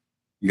hook,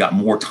 you got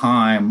more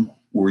time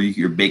where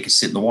your bait can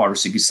sit in the water.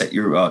 So you can set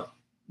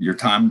your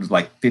time to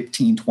like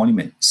 15, 20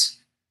 minutes,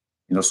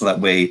 so that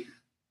way,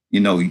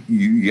 you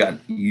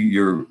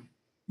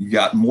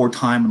got more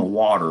time in the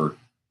water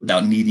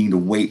without needing to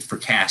wait for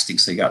casting.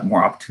 So you got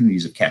more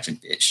opportunities of catching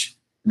fish.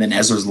 And then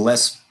as there's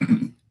less,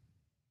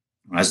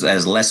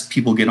 as less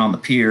people get on the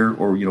pier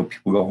or,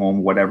 people go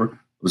home, whatever,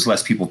 there's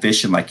less people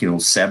fishing, like,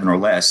 7 or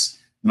less.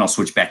 Then I'll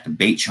switch back to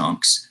bait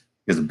chunks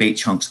because the bait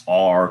chunks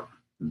are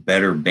the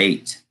better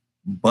bait,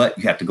 but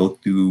you have to go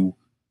through,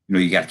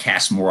 you got to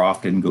cast more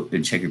often, go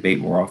and check your bait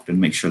more often,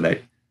 make sure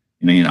that,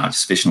 you're not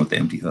just fishing with the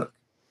empty hook.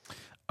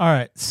 All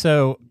right.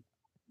 So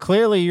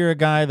clearly you're a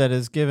guy that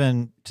has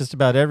given just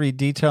about every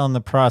detail in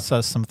the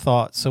process some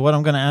thought. So what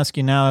I'm going to ask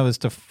you now is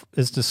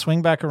to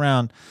swing back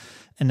around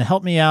and to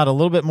help me out a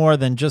little bit more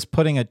than just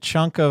putting a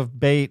chunk of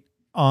bait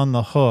on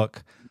the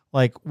hook.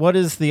 Like, what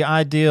is the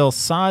ideal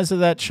size of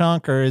that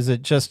chunk, or is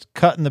it just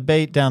cutting the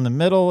bait down the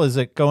middle? Is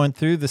it going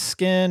through the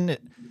skin?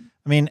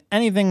 I mean,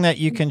 anything that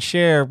you can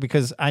share,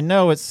 because I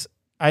know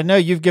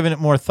you've given it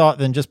more thought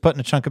than just putting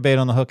a chunk of bait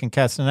on the hook and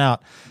casting it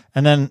out.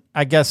 And then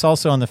I guess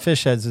also on the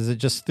fish heads, is it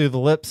just through the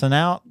lips and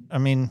out? I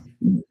mean,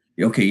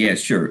 okay, yeah,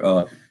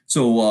 sure.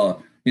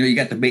 So you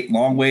got the bait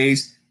long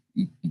ways,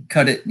 you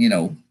cut it,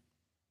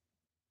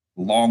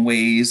 long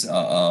ways.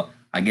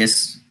 I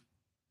guess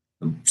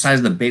the size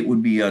of the bait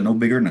would be no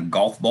bigger than a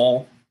golf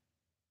ball.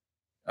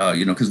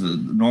 Because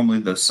normally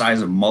the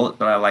size of mullet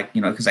that I like,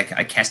 because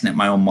I cast net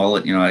my own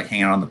mullet, I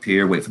hang out on the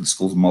pier, wait for the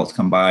schools of mullet to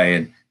come by,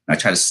 and I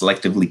try to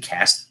selectively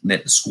cast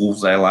net the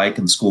schools I like,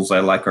 and the schools I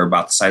like are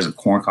about the size of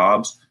corn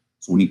cobs.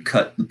 So when you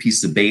cut the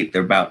piece of bait,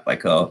 they're about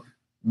like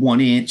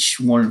 1 inch,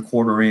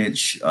 1.25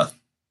 inch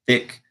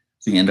thick.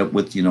 So you end up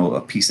with,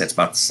 a piece that's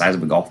about the size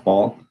of a golf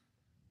ball.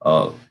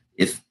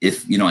 If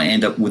I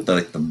end up with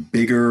the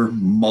bigger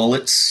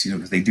mullets,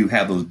 because they do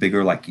have those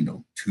bigger,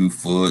 2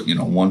 foot,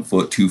 1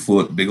 foot, 2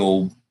 foot, big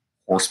old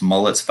horse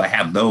mullets. If I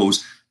have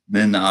those,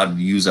 then I'd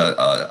use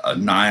a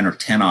 9 or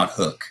 10 odd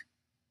hook,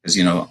 because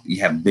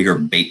you have bigger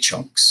bait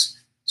chunks.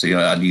 So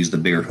I'd use the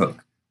bigger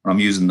hook. When I'm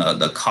using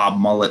the cob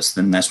mullets,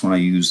 then that's when I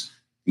use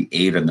the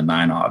 8 or the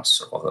 9 odd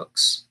circle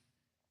hooks.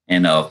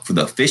 And for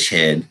the fish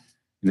head,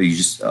 you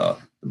just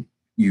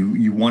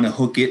you want to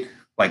hook it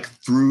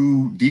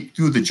deep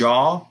through the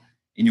jaw,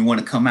 and you want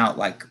to come out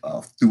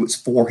through its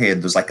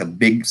forehead. There's a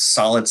big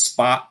solid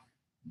spot,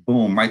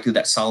 boom, right through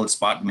that solid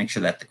spot to make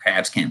sure that the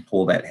crabs can't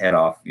pull that head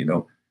off,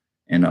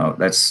 and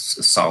that's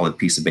a solid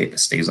piece of bait that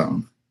stays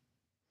on.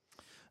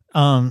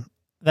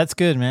 That's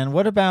good, man.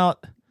 What about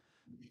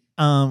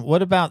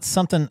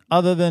something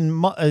other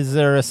than, is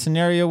there a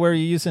scenario where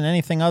you're using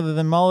anything other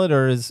than mullet,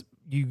 or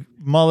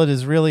mullet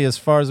is really as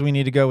far as we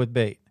need to go with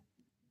bait?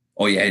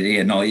 Oh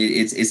yeah. No,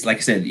 it's like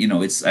I said,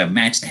 it's a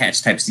match to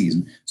hatch type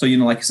season. So,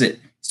 like I said,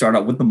 start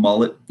out with the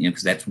mullet,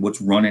 because that's what's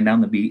running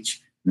down the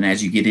beach. And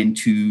as you get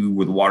into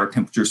where the water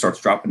temperature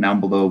starts dropping down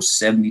below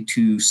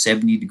 72,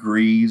 70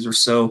 degrees or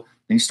so,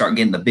 then you start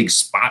getting the big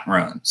spot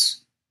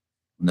runs.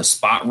 When the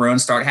spot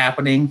runs start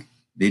happening,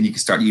 then you can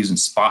start using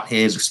spot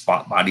heads or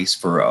spot bodies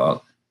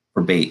for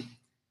bait.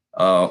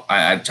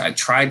 I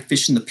tried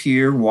fishing the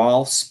pier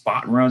while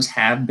spot runs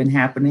have been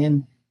happening,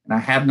 and I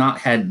have not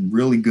had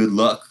really good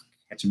luck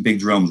catching big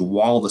drums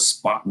while the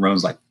spot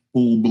runs,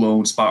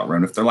 full-blown spot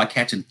run. If they're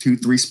catching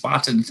 2-3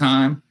 spots at a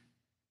time,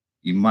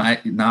 you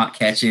might not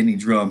catch any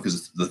drum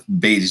because the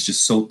bait is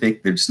just so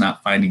thick, they're just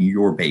not finding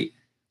your bait.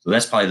 So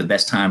that's probably the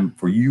best time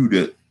for you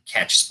to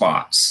catch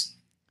spots,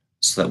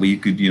 so that way you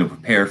could,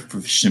 prepare for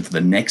fishing for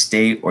the next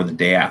day or the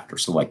day after.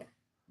 So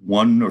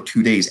 1 or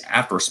 2 days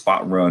after a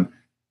spot run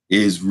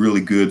is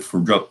really good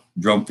for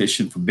drum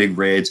fishing for big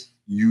reds,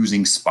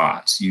 using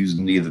spots,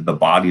 using either the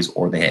bodies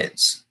or the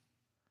heads.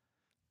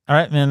 All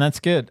right, man, that's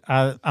good.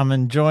 I'm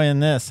enjoying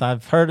this.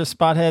 I've heard of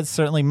spot heads.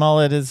 Certainly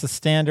mullet is the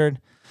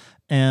standard,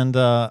 and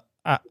I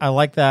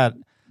like that.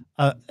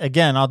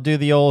 Again, I'll do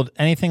the old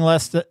anything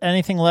left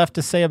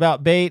to say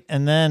about bait,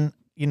 and then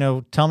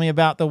tell me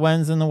about the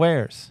whens and the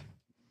wheres.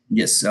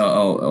 Yes,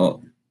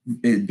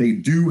 they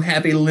do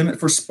have a limit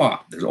for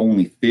spot. There's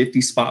only 50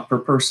 spot per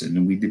person,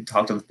 and we did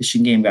talk to the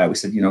fishing game guy. We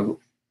said,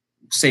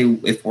 say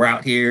if we're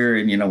out here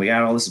and we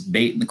got all this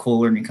bait in the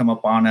cooler and you come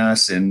up on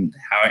us, and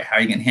how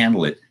are you gonna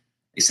handle it?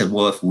 They said,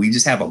 well, if we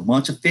just have a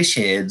bunch of fish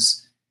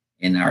heads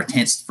in our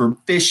tents for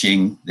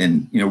fishing,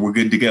 then we're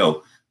good to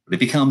go. But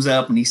if he comes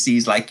up and he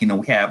sees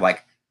we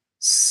have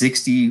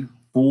 60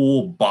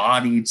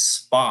 full-bodied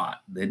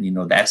spot, then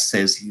that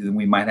says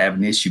we might have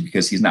an issue,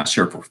 because he's not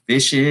sure if we're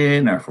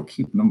fishing or if we're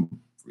keeping them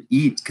for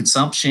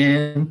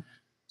consumption.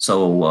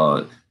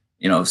 So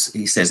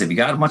he says, if you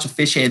got a bunch of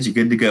fish heads, you're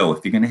good to go.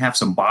 If you're going to have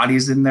some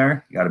bodies in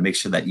there, you got to make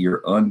sure that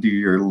you're under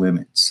your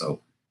limit. So,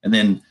 and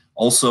then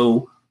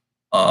also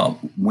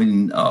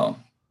when like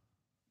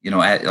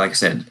I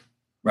said,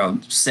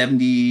 around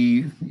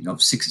 70,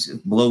 60,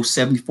 below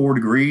 74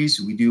 degrees,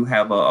 we do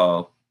have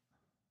a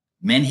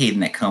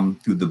menhaden that come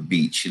through the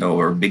beach,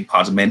 or big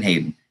pods of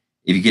menhaden.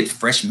 If you get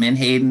fresh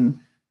menhaden,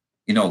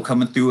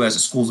 coming through as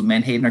the schools of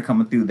menhaden are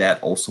coming through, that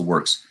also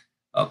works.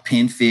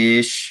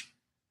 Pinfish,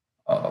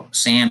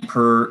 sand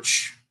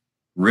perch,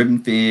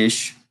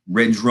 ribbonfish,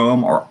 red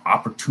drum are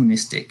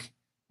opportunistic.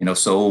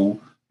 So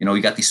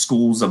you got these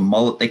schools of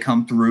mullet, they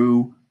come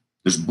through.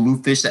 There's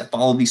bluefish that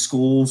follow these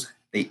schools.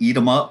 They eat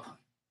them up.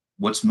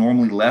 What's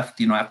normally left,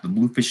 after the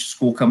bluefish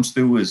school comes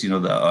through is,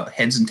 the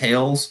heads and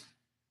tails.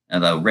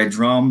 And the red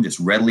drum just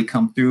readily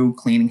come through,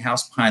 cleaning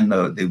house behind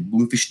the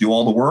bluefish, do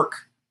all the work.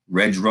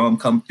 Red drum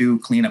come through,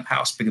 clean up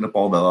house, picking up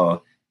all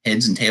the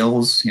heads and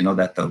tails,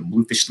 that the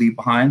bluefish leave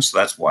behind. So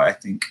that's why I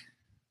think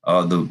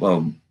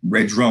the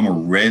red drum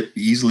are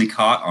easily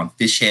caught on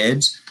fish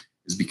heads,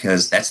 is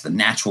because that's the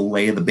natural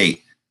lay of the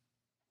bait.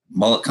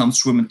 Mullet comes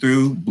swimming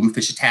through,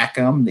 bluefish attack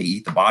them, they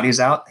eat the bodies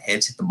out, the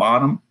heads hit the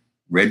bottom,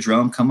 red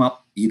drum come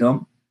up, eat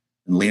them.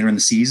 And later in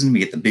the season, we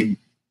get the big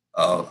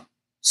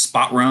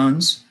spot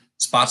runs.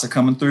 Spots are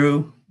coming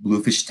through,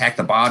 bluefish attack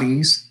the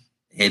bodies,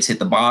 heads hit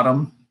the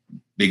bottom,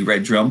 big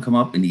red drum come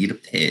up and eat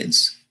up the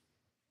heads.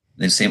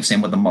 Then same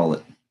with the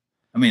mullet.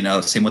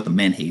 Same with the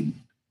menhaden.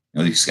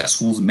 You just got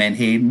schools of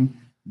menhaden,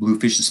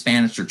 bluefish and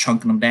Spanish are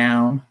chunking them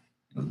down.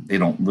 They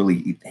don't really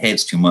eat the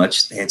heads too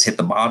much. The heads hit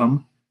the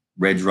bottom.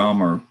 Red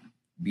drum are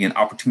being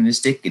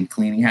opportunistic and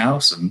cleaning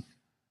house and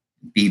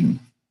feeding.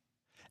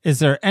 Is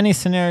there any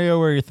scenario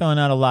where you're throwing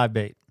out a live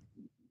bait?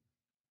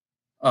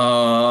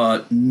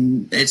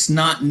 It's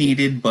not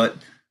needed, but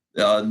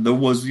there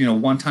was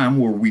one time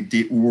where we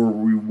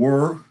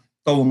were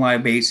throwing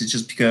live baits. It's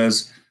just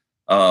because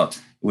it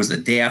was the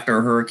day after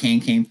a hurricane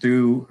came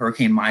through,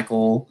 Hurricane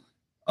Michael.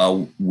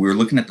 We were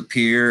looking at the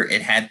pier.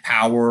 It had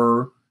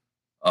power.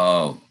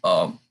 The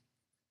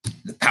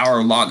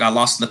power got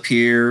lost in the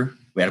pier.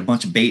 we had a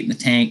bunch of bait in the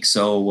tank,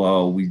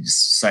 so we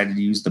decided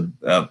to use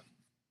the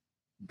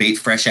bait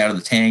fresh out of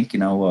the tank.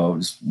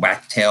 Just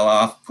whack the tail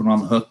off, put it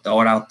on the hook,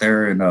 throw it out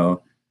there, and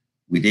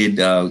we did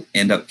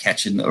end up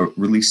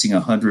releasing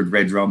 100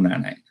 red drum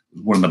that night. It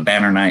was one of the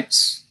banner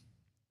nights.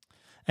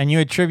 And you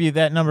attribute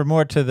that number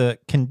more to the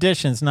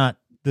conditions, not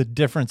the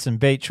difference in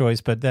bait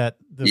choice, but that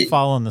the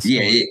fall in the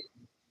storm.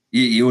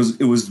 Yeah, it was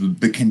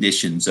the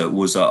conditions. It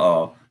was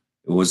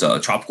a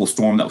tropical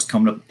storm that was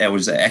coming up. That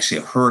was actually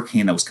a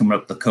hurricane that was coming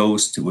up the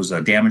coast. It was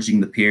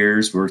damaging the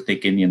piers. We were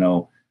thinking,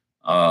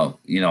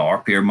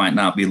 our pier might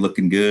not be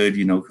looking good,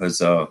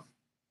 because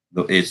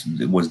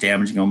it was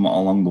damaging them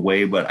along the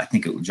way. But I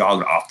think it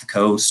jogged off the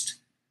coast.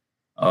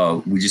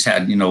 We just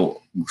had,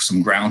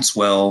 some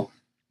groundswell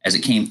as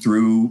it came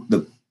through.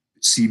 The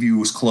sea view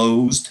was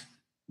closed.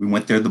 We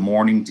went there the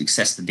morning to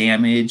assess the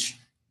damage.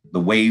 The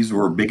waves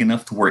were big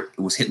enough to where it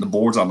was hitting the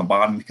boards on the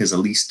bottom, because at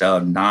least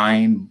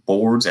 9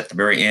 boards at the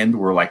very end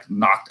were like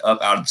knocked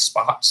up out of the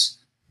spots.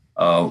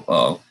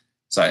 So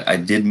I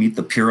did meet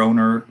the pier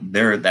owner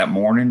there that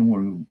morning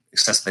when we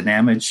assessed the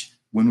damage.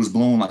 Wind was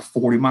blowing like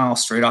 40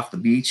 miles straight off the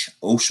beach.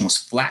 Ocean was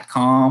flat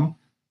calm.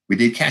 We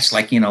did catch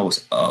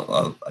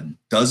a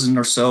dozen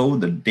or so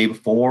the day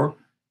before.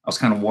 I was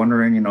kind of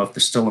wondering, if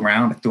they're still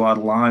around. I threw out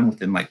a line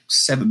within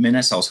 7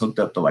 minutes. I was hooked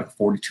up to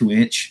 42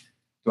 inch.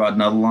 Threw out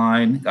another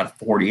line, got a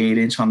 48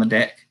 inch on the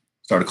deck.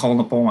 Started calling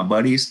up all my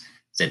buddies.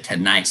 Said,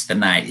 tonight's the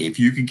night. If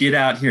you could get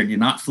out here and you're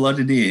not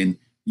flooded in,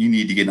 you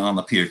need to get on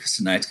the pier, because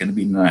tonight's going to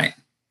be the night.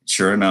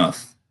 Sure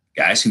enough,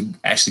 guys who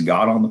actually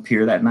got on the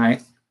pier that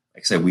night,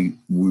 like I said, we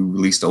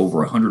released over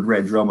 100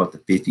 red drum up to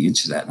 50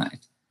 inches that night.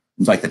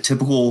 It's like the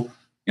typical,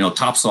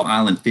 Topsail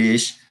Island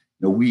fish.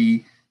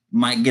 We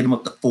might get them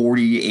up to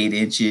 48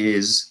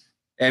 inches.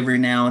 Every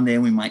now and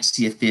then we might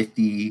see a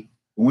 50.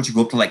 But once you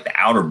go up to the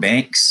Outer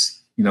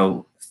Banks,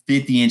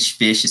 50-inch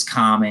fish is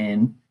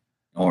common,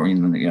 or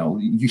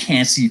you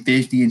can't see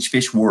 50-inch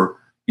fish where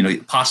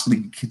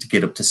possibly to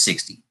get up to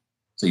 60.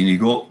 So you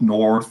go up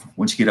north.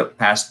 Once you get up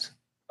past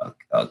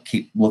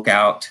Cape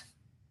Lookout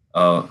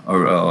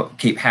or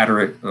Cape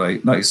Hatteras,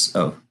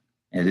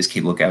 it is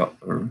Cape Lookout,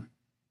 or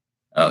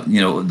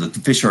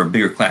the fish are a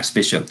bigger class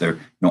fish up there.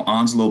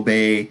 Onslow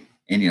Bay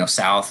and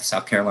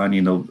South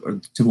Carolina,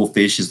 typical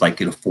fish is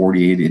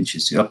 48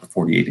 inches, up to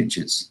 48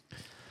 inches.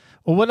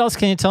 Well, what else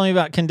can you tell me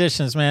about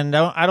conditions, man?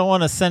 I don't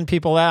want to send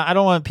people out. I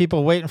don't want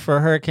people waiting for a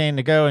hurricane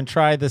to go and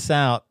try this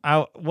out.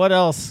 What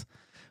else?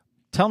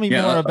 Tell me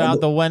more about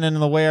the when and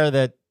the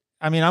where.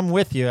 I'm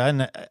with you,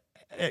 and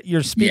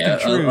you're speaking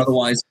truth.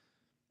 Otherwise,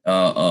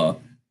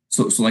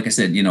 so like I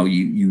said,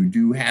 you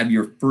do have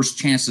your first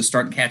chance to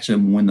start catching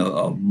them when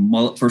the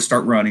mullet first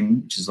start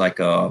running, which is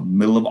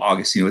middle of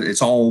August.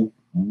 It's all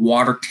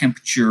water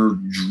temperature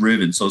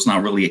driven, so it's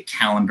not really a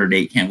calendar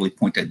date. You can't really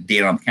point to a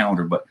date on the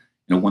calendar, but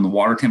when the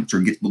water temperature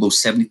gets below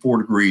 74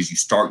 degrees, you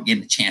start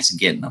getting a chance of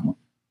getting them.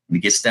 When it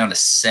gets down to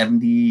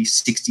 70,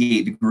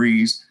 68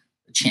 degrees,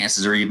 the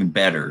chances are even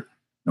better.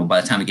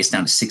 By the time it gets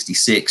down to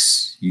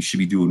 66, you should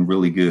be doing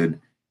really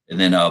good. And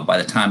then by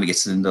the time it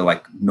gets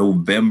into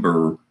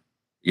November,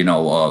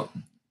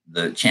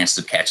 the chances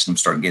of catching them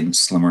start getting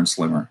slimmer and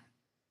slimmer.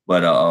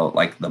 But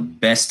the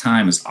best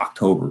time is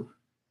October.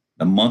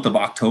 The month of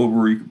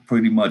October, you can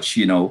pretty much,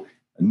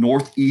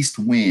 northeast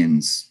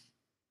winds.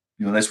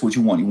 That's what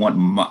you want. You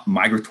want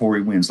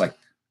migratory winds, like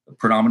the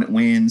predominant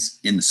winds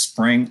in the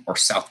spring or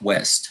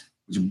southwest,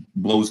 which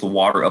blows the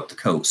water up the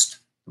coast.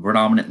 The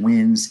predominant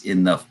winds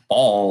in the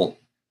fall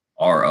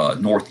are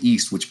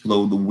northeast, which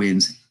blows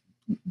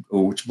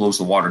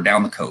the water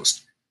down the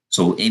coast.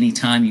 So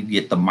anytime you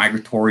get the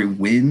migratory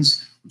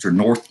winds, which are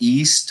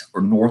northeast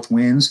or north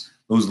winds,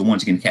 those are the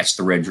ones you can catch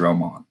the red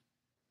drum on.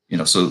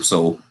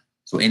 So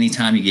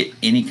anytime you get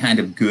any kind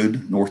of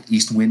good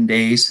northeast wind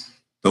days,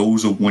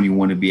 those are when you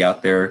want to be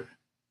out there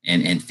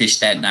and fish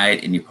that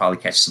night, and you probably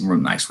catch some real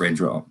nice red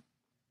drum.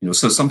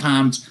 So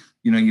sometimes,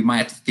 you might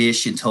have to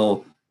fish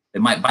until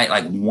they might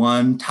bite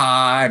one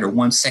tide or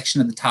one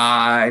section of the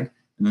tide.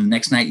 And then the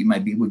next night you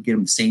might be able to get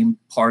them the same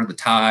part of the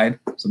tide.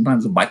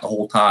 Sometimes they'll bite the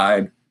whole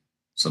tide.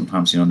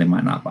 Sometimes, they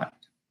might not bite.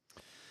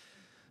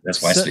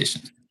 That's why it's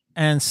fishing.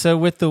 And so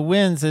with the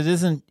winds, it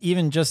isn't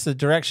even just the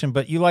direction,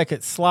 but you like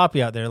it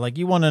sloppy out there.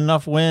 You want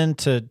enough wind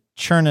to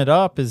churn it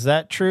up. Is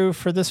that true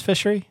for this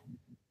fishery?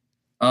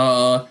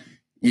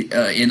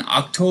 In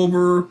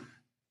October,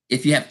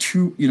 if you have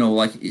two,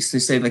 they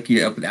say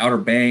you're up at the Outer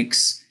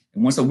Banks,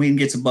 and once the wind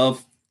gets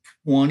above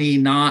 20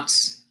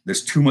 knots,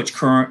 there's too much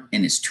current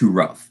and it's too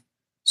rough.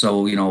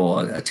 So,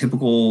 a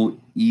typical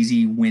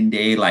easy wind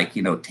day,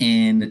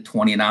 10 to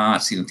 20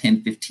 knots,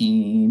 10,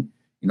 15,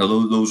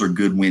 those are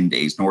good wind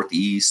days,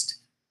 northeast,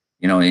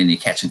 and you're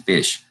catching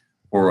fish.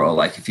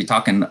 Or if you're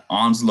talking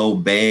Onslow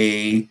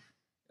Bay,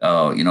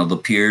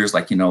 the piers,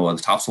 the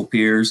topsail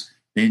piers,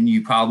 then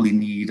you probably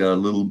need a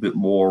little bit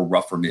more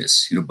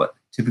roughness, but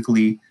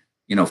typically,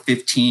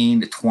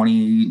 15 to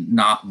 20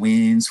 knot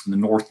winds from the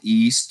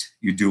northeast,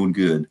 you're doing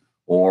good.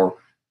 Or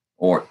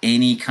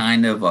any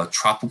kind of a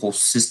tropical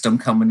system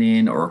coming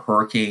in or a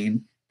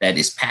hurricane that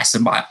is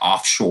passing by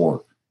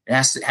offshore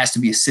has to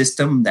be a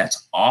system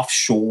that's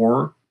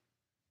offshore,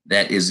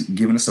 that is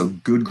giving us a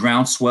good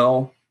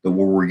groundswell, where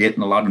we're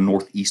getting a lot of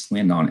northeast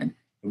wind on it.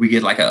 If we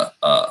get like a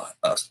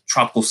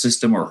tropical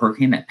system or a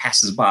hurricane that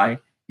passes by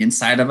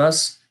inside of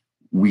us,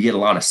 we get a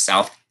lot of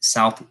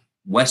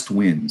southwest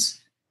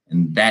winds,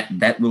 and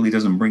that really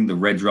doesn't bring the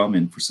red drum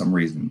in for some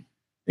reason.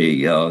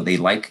 They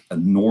like a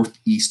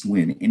northeast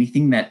wind.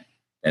 Anything that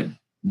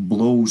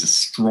blows a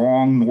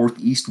strong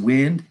northeast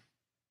wind,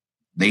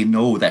 they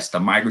know that's the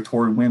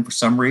migratory wind for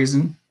some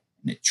reason,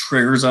 and it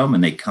triggers them,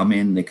 and they come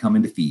in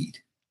to feed.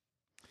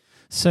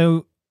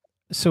 So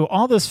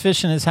all this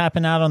fishing has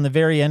happened out on the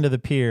very end of the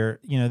pier.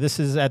 This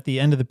is at the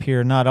end of the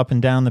pier, not up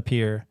and down the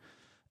pier.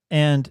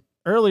 And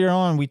earlier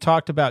on, we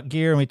talked about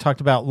gear and we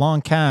talked about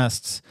long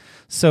casts.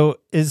 So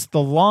is the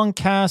long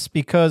cast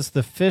because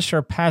the fish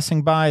are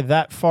passing by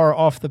that far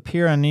off the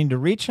pier and need to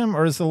reach them?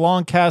 Or is the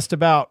long cast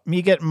about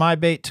me getting my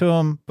bait to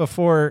them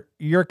before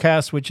your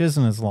cast, which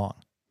isn't as long?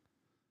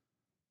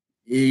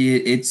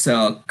 It's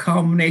a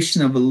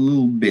combination of a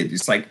little bit.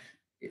 It's like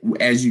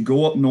as you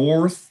go up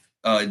north,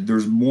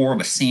 there's more of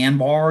a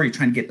sandbar. You're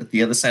trying to get to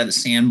the other side of the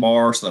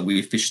sandbar so that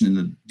we're fishing in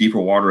the deeper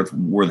water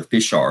where the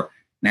fish are.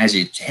 And as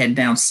you head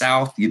down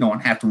south, you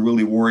don't have to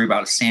really worry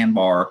about a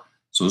sandbar.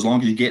 So as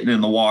long as you're getting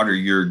in the water,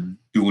 you're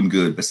doing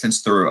good. But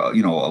since they're a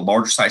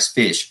larger size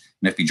fish,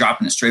 and if you're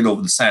dropping it straight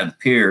over the side of the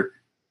pier,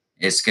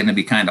 it's going to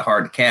be kind of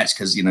hard to catch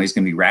because he's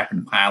going to be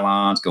wrapping the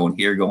pylons, going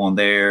here, going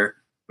there.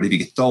 But if you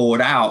could throw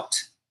it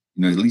out,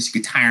 at least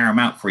you could tire them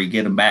out before you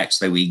get them back,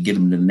 so that we get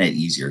them to the net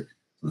easier.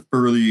 So the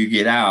further you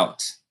get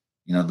out,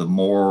 the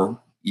more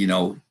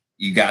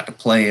you got to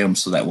play him,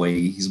 so that way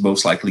he's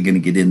most likely going to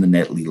get in the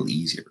net a little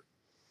easier.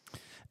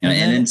 And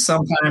then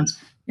sometimes,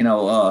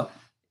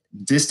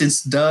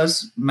 distance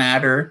does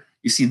matter.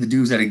 You see the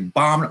dudes that are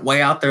bombing it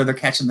way out there, they're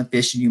catching the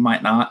fish, and you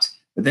might not.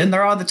 But then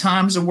there are the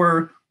times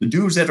where the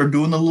dudes that are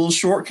doing the little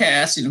short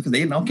casts, because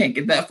they can't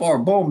get that far,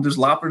 boom, just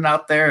lopping it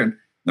out there, and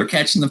they're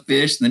catching the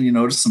fish. And then you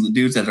notice some of the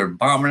dudes that are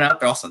bombing out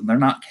there, all of a sudden they're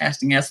not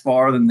casting as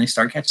far, then they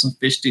start catching the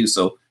fish too.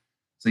 So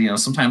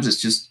sometimes it's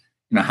just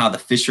how the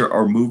fish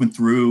are moving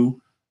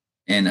through,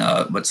 and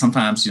but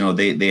sometimes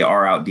they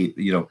are out deep.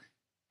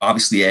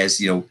 Obviously, as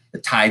the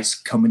tide's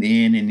coming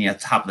in, and at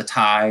the top of the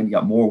tide, you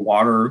got more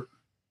water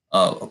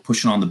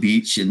pushing on the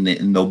beach, and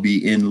they'll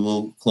be in a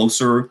little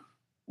closer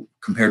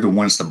compared to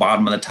when it's the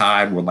bottom of the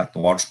tide, where like the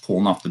water's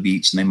pulling off the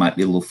beach, and they might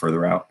be a little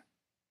further out.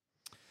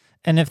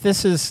 And if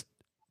the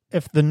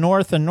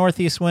north and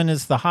northeast wind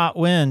is the hot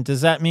wind,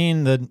 does that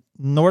mean the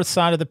north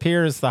side of the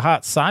pier is the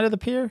hot side of the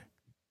pier?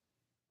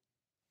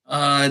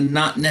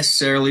 Not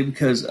necessarily,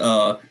 because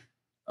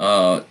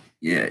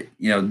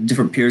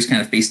different piers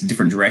kind of face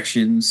different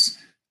directions.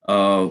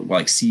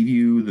 Like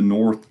Seaview, the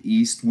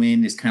northeast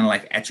wind is kind of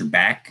like at your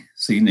back,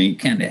 so you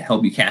kind of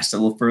help you cast a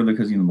little further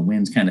because the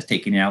wind's kind of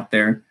taking you out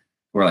there.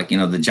 Or like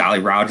the Jolly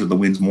Roger, the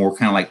wind's more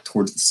kind of like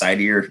towards the side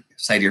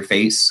of your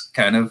face,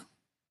 kind of.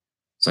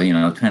 So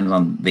kind of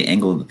on the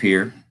angle of the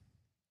pier.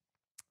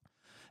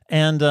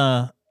 And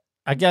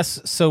I guess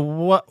so.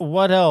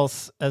 What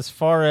else as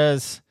far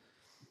as?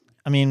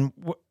 I mean,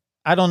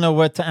 I don't know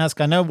what to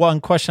ask. I know one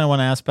question I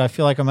want to ask, but I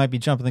feel like I might be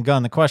jumping the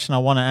gun. The question I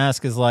want to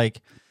ask is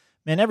like,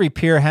 man, every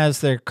pier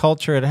has their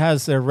culture. It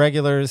has their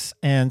regulars.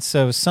 And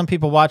so some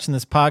people watching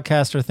this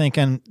podcast are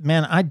thinking,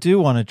 man, I do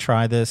want to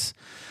try this,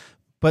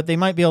 but they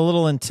might be a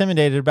little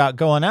intimidated about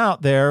going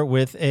out there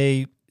with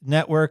a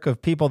network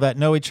of people that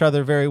know each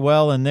other very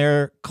well, and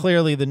they're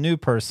clearly the new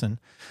person.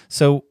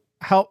 So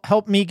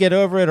help me get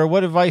over it, or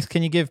what advice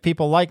can you give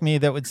people like me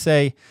that would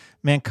say,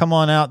 man, come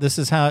on out. This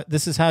is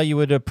how you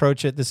would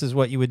approach it. This is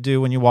what you would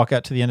do when you walk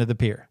out to the end of the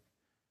pier.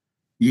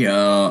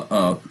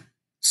 Yeah.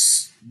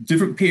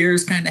 Different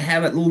piers kind of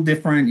have it a little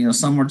different.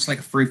 Some are just like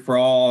a free for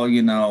all,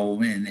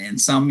 and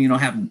some,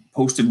 have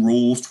posted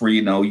rules where,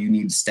 you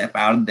need to step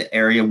out of the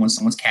area when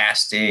someone's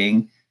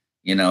casting,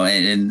 and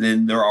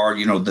then there are,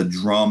 the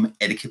drum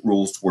etiquette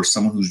rules where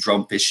someone who's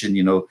drum fishing,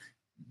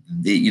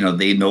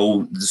 they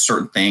know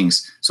certain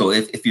things. So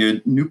if you're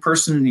a new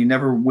person and you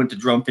never went to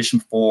drum fishing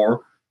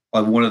before,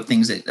 one of the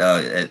things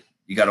that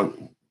you got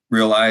to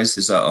realize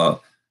is that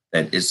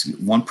it's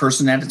one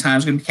person at a time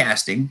is going to be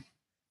casting.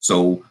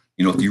 So,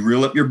 if you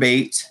reel up your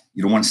bait,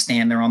 you don't want to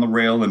stand there on the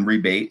rail and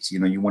rebait.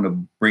 You want to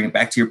bring it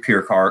back to your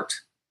pier cart,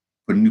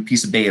 put a new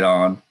piece of bait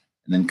on,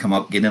 and then come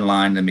up, get in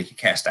line, and make it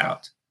cast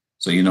out.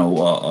 So,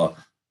 it'll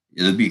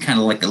be kind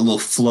of like a little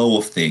flow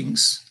of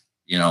things,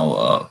 and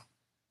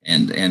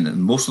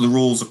most of the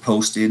rules are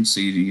posted.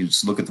 So you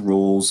just look at the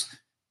rules,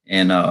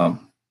 and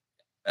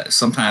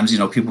sometimes,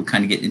 people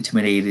kind of get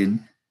intimidated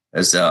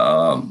as,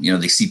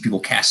 they see people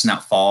casting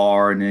out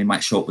far, and they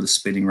might show up with a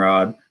spinning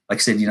rod. Like I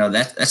said,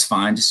 that's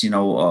fine. Just, as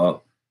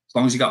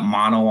long as you got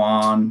mono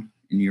on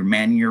and you're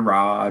manning your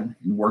rod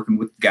and working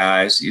with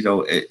guys,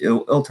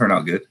 it'll turn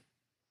out good.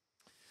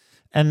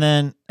 And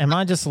then am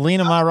I just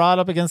leaning my rod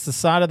up against the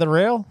side of the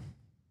rail?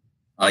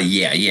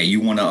 Yeah. You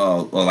want to,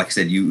 like I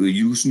said, you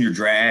loosen your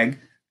drag,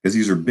 because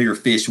these are bigger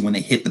fish. And when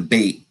they hit the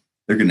bait,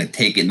 they're going to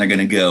take it and they're going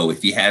to go.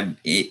 If you have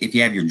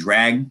your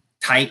drag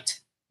tight,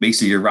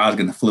 basically your rod's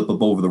going to flip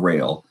up over the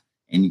rail,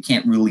 and you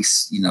can't really,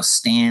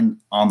 stand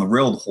on the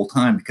rail the whole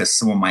time because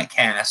someone might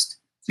cast.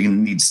 So you're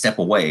going to need to step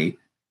away.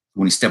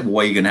 When you step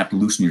away, you're going to have to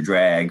loosen your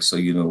drag. So,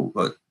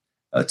 but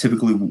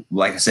typically,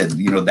 like I said,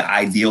 the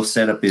ideal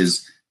setup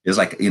is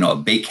like, a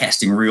bait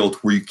casting reel to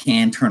where you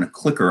can turn a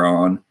clicker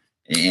on.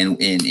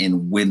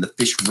 And when the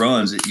fish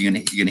runs, you're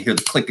gonna hear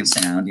the clicking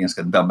sound. It's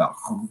gonna bell about,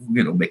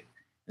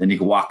 then you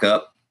can walk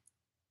up,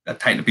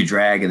 tighten up your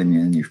drag, and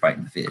then you're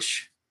fighting the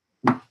fish.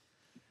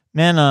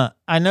 Man,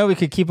 I know we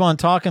could keep on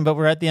talking, but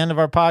we're at the end of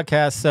our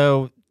podcast.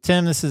 So,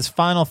 Tim, this is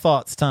final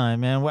thoughts time,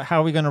 man. How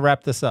are we going to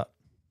wrap this up?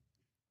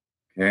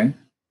 Okay.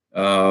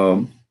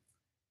 I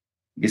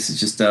guess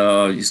it's just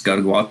you just got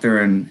to go out there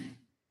and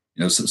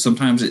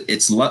sometimes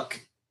it's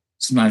luck.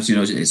 Sometimes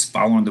it's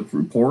following the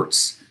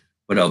reports.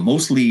 But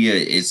mostly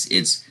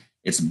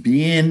it's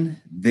being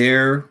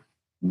there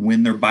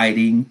when they're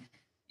biting,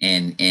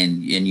 and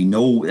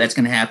that's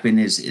going to happen.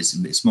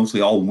 It's mostly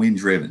all wind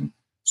driven.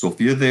 So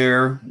if you're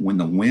there when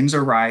the winds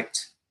are right,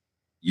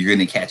 you're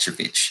going to catch your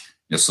fish.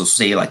 So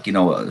say like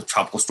a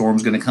tropical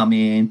storm's going to come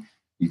in.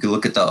 You can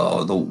look at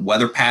the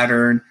weather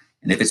pattern,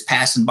 and if it's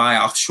passing by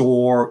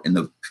offshore and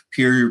the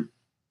pier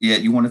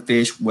you want to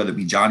fish, whether it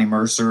be Johnny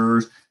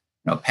Mercer's,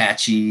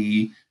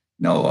 Apache,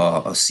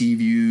 a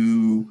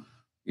Seaview.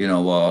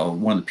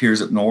 One of the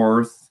piers up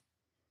north,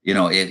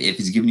 if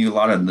he's giving you a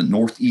lot of the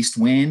northeast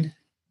wind,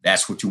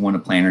 that's what you want to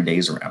plan your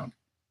days around.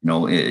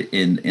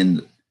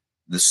 In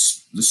the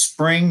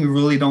spring, you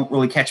really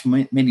don't catch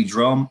many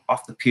drum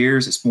off the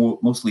piers. It's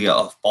mostly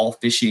a fall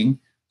fishing.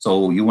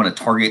 So you want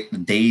to target the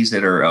days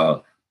that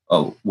are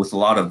with a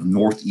lot of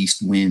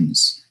northeast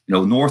winds.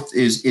 North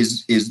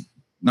is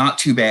not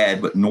too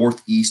bad, but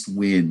northeast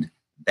wind,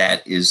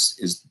 that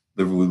is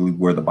really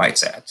where the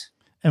bite's at.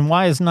 And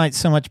why is night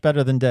so much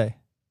better than day?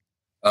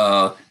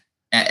 At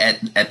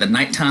the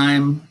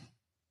nighttime,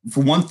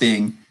 for one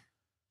thing,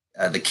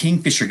 the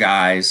kingfisher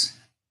guys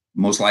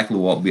most likely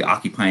will be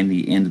occupying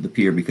the end of the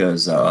pier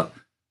because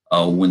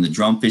when the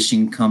drum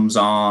fishing comes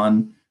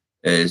on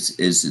is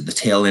the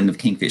tail end of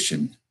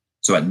kingfishing.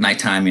 So at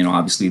nighttime,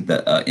 obviously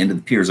the end of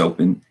the pier is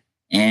open,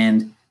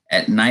 and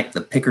at night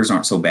the pickers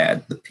aren't so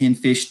bad. The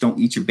pinfish don't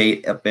eat your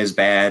bait up as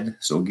bad,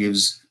 so it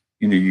gives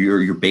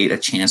your bait a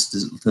chance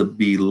to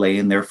be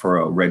laying there for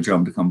a red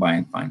drum to come by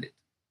and find it.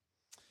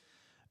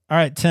 All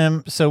right,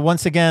 Tim. So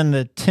once again,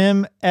 the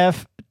Tim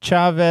F.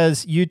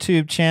 Chavez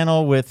YouTube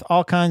channel with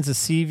all kinds of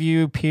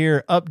Seaview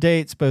pier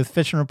updates, both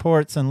fishing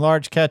reports and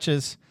large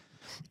catches.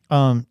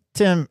 Tim,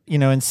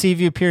 and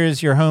Seaview Pier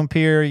is your home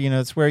pier.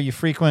 It's where you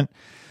frequent.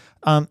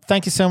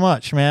 Thank you so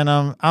much, man.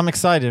 I'm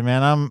excited,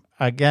 man.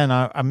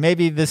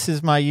 Maybe this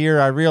is my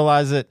year. I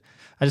realize it.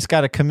 I just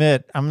got to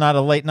commit. I'm not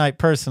a late night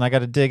person. I got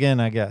to dig in,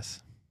 I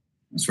guess.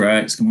 That's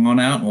right. Just come on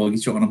out and we'll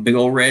get you on a big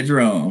old red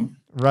drum.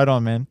 Right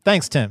on, man.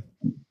 Thanks, Tim.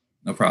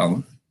 No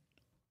problem.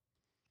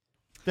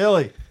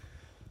 Billy.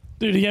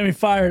 Dude, he got me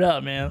fired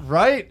up, man.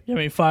 Right? Got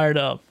me fired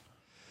up,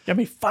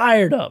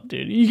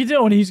 dude. You can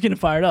tell when he's getting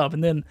fired up.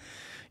 And then,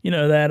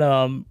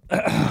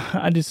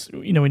 I just,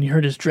 when you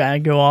heard his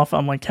drag go off,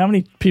 I'm like, how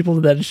many people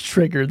did that just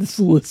trigger that's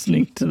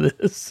listening to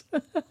this?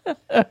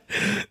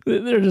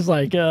 They're just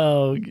like,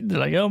 oh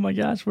my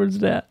gosh, where's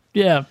that?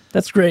 Yeah,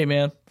 that's great,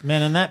 man.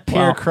 Man, and that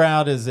pier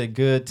crowd is a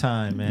good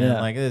time, man.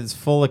 Yeah. Like, it's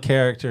full of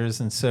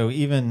characters. And so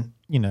even...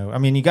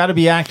 you got to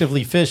be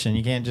actively fishing.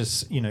 You can't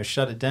just,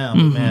 shut it down.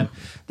 Mm-hmm. But man,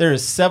 there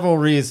is several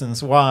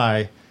reasons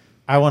why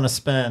I want to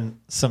spend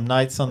some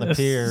nights on the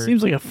pier.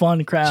 Seems like a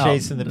fun crowd.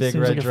 Chasing the big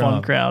red drum. Seems like a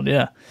fun crowd,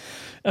 yeah.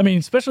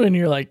 Especially when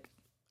you're like,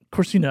 of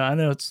course, I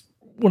know it's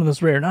one of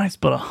those rare nights,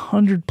 but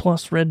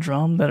 100+ red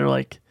drum that are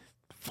like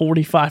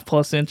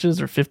 45+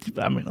 inches or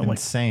 50. I'm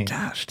insane. Like,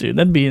 gosh, dude,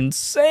 that'd be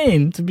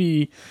insane to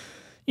be...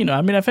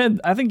 I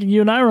think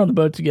you and I were on the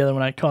boat together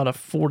when I caught a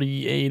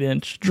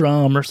 48-inch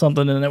drum or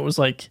something, and it was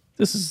like,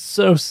 this is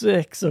so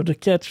sick. So to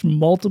catch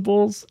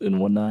multiples in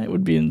one night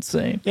would be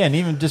insane. Yeah, and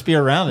even just be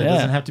around it. It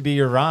doesn't have to be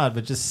your rod,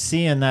 but just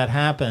seeing that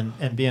happen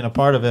and being a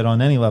part of it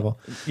on any level.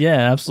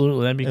 Yeah,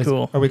 absolutely. That'd be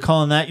cool. Are we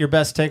calling that your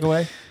best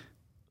takeaway?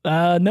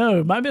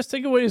 No, my best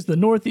takeaway is the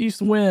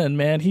northeast wind,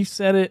 man. He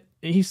said it.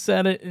 He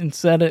said it and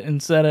said it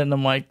and said it, and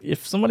I'm like,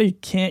 if somebody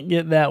can't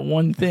get that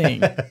one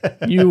thing,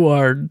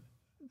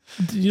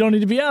 you don't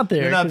need to be out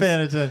there. You're not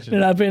paying attention. You're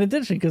not paying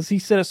attention because he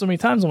said it so many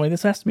times. I'm like,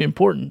 this has to be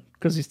important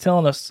because he's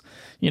telling us,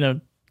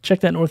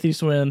 check that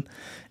northeast wind.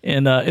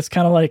 And it's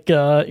kind of like,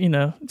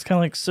 it's kind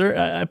of like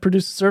I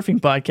produce a surfing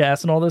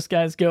podcast and all those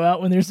guys go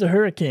out when there's a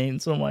hurricane.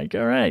 So I'm like,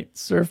 all right,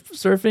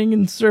 surfing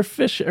and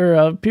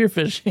pier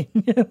fishing.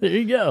 There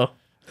you go.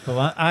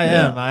 Well, I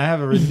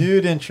have a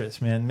renewed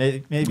interest, man.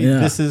 Maybe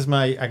this is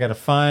I got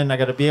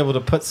to be able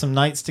to put some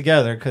nights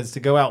together, because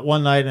to go out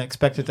one night and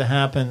expect it to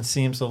happen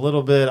seems a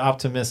little bit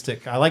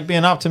optimistic. I like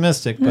being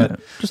optimistic, but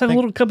just have a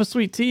little cup of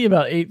sweet tea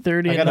about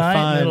 8:30 at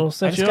night.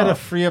 I just got to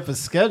free up a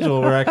schedule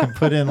where I can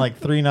put in like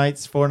 4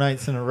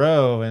 nights in a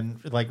row and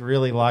like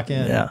really lock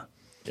in. Yeah.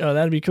 Oh,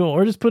 that'd be cool.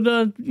 Or just put,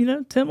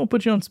 Tim will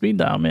put you on speed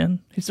dial, man.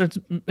 He starts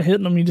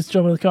hitting them, you just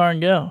jump in the car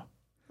and go.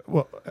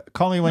 Well,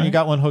 call me when you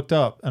got one hooked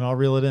up and I'll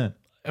reel it in.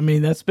 I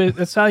mean, that's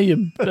how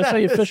you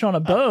fish on a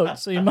boat.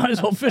 So you might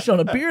as well fish on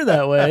a pier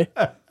that way.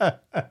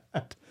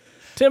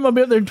 Tim, I'll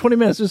be up there in 20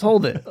 minutes. Just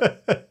hold it.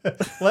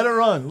 Let it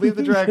run. Leave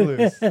the drag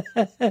loose.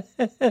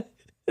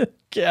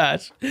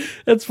 Gosh,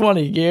 that's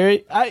funny,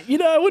 Gary. I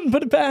wouldn't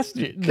put it past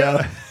you.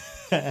 No.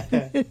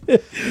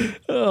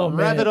 Oh, man.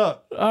 Wrap it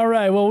up. All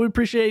right. Well, we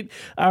appreciate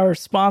our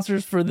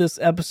sponsors for this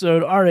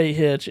episode, R.A.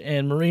 Hitch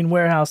and Marine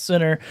Warehouse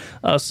Center.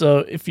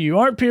 So if you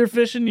aren't pier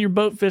fishing, you're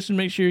boat fishing,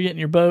 make sure you're getting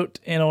your boat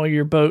and all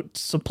your boat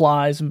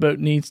supplies and boat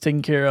needs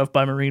taken care of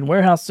by Marine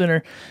Warehouse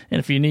Center. And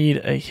if you need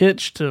a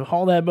hitch to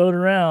haul that boat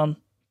around,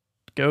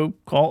 go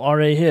call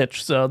R.A.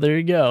 Hitch. So there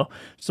you go.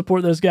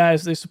 Support those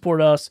guys. They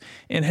support us.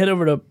 And head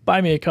over to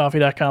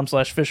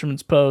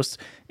buymeacoffee.com/Fisherman's Post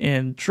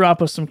and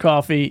drop us some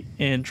coffee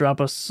and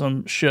drop us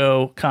some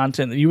show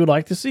content that you would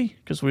like to see,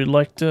 because we'd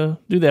like to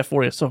do that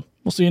for you. So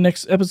we'll see you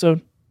next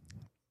episode.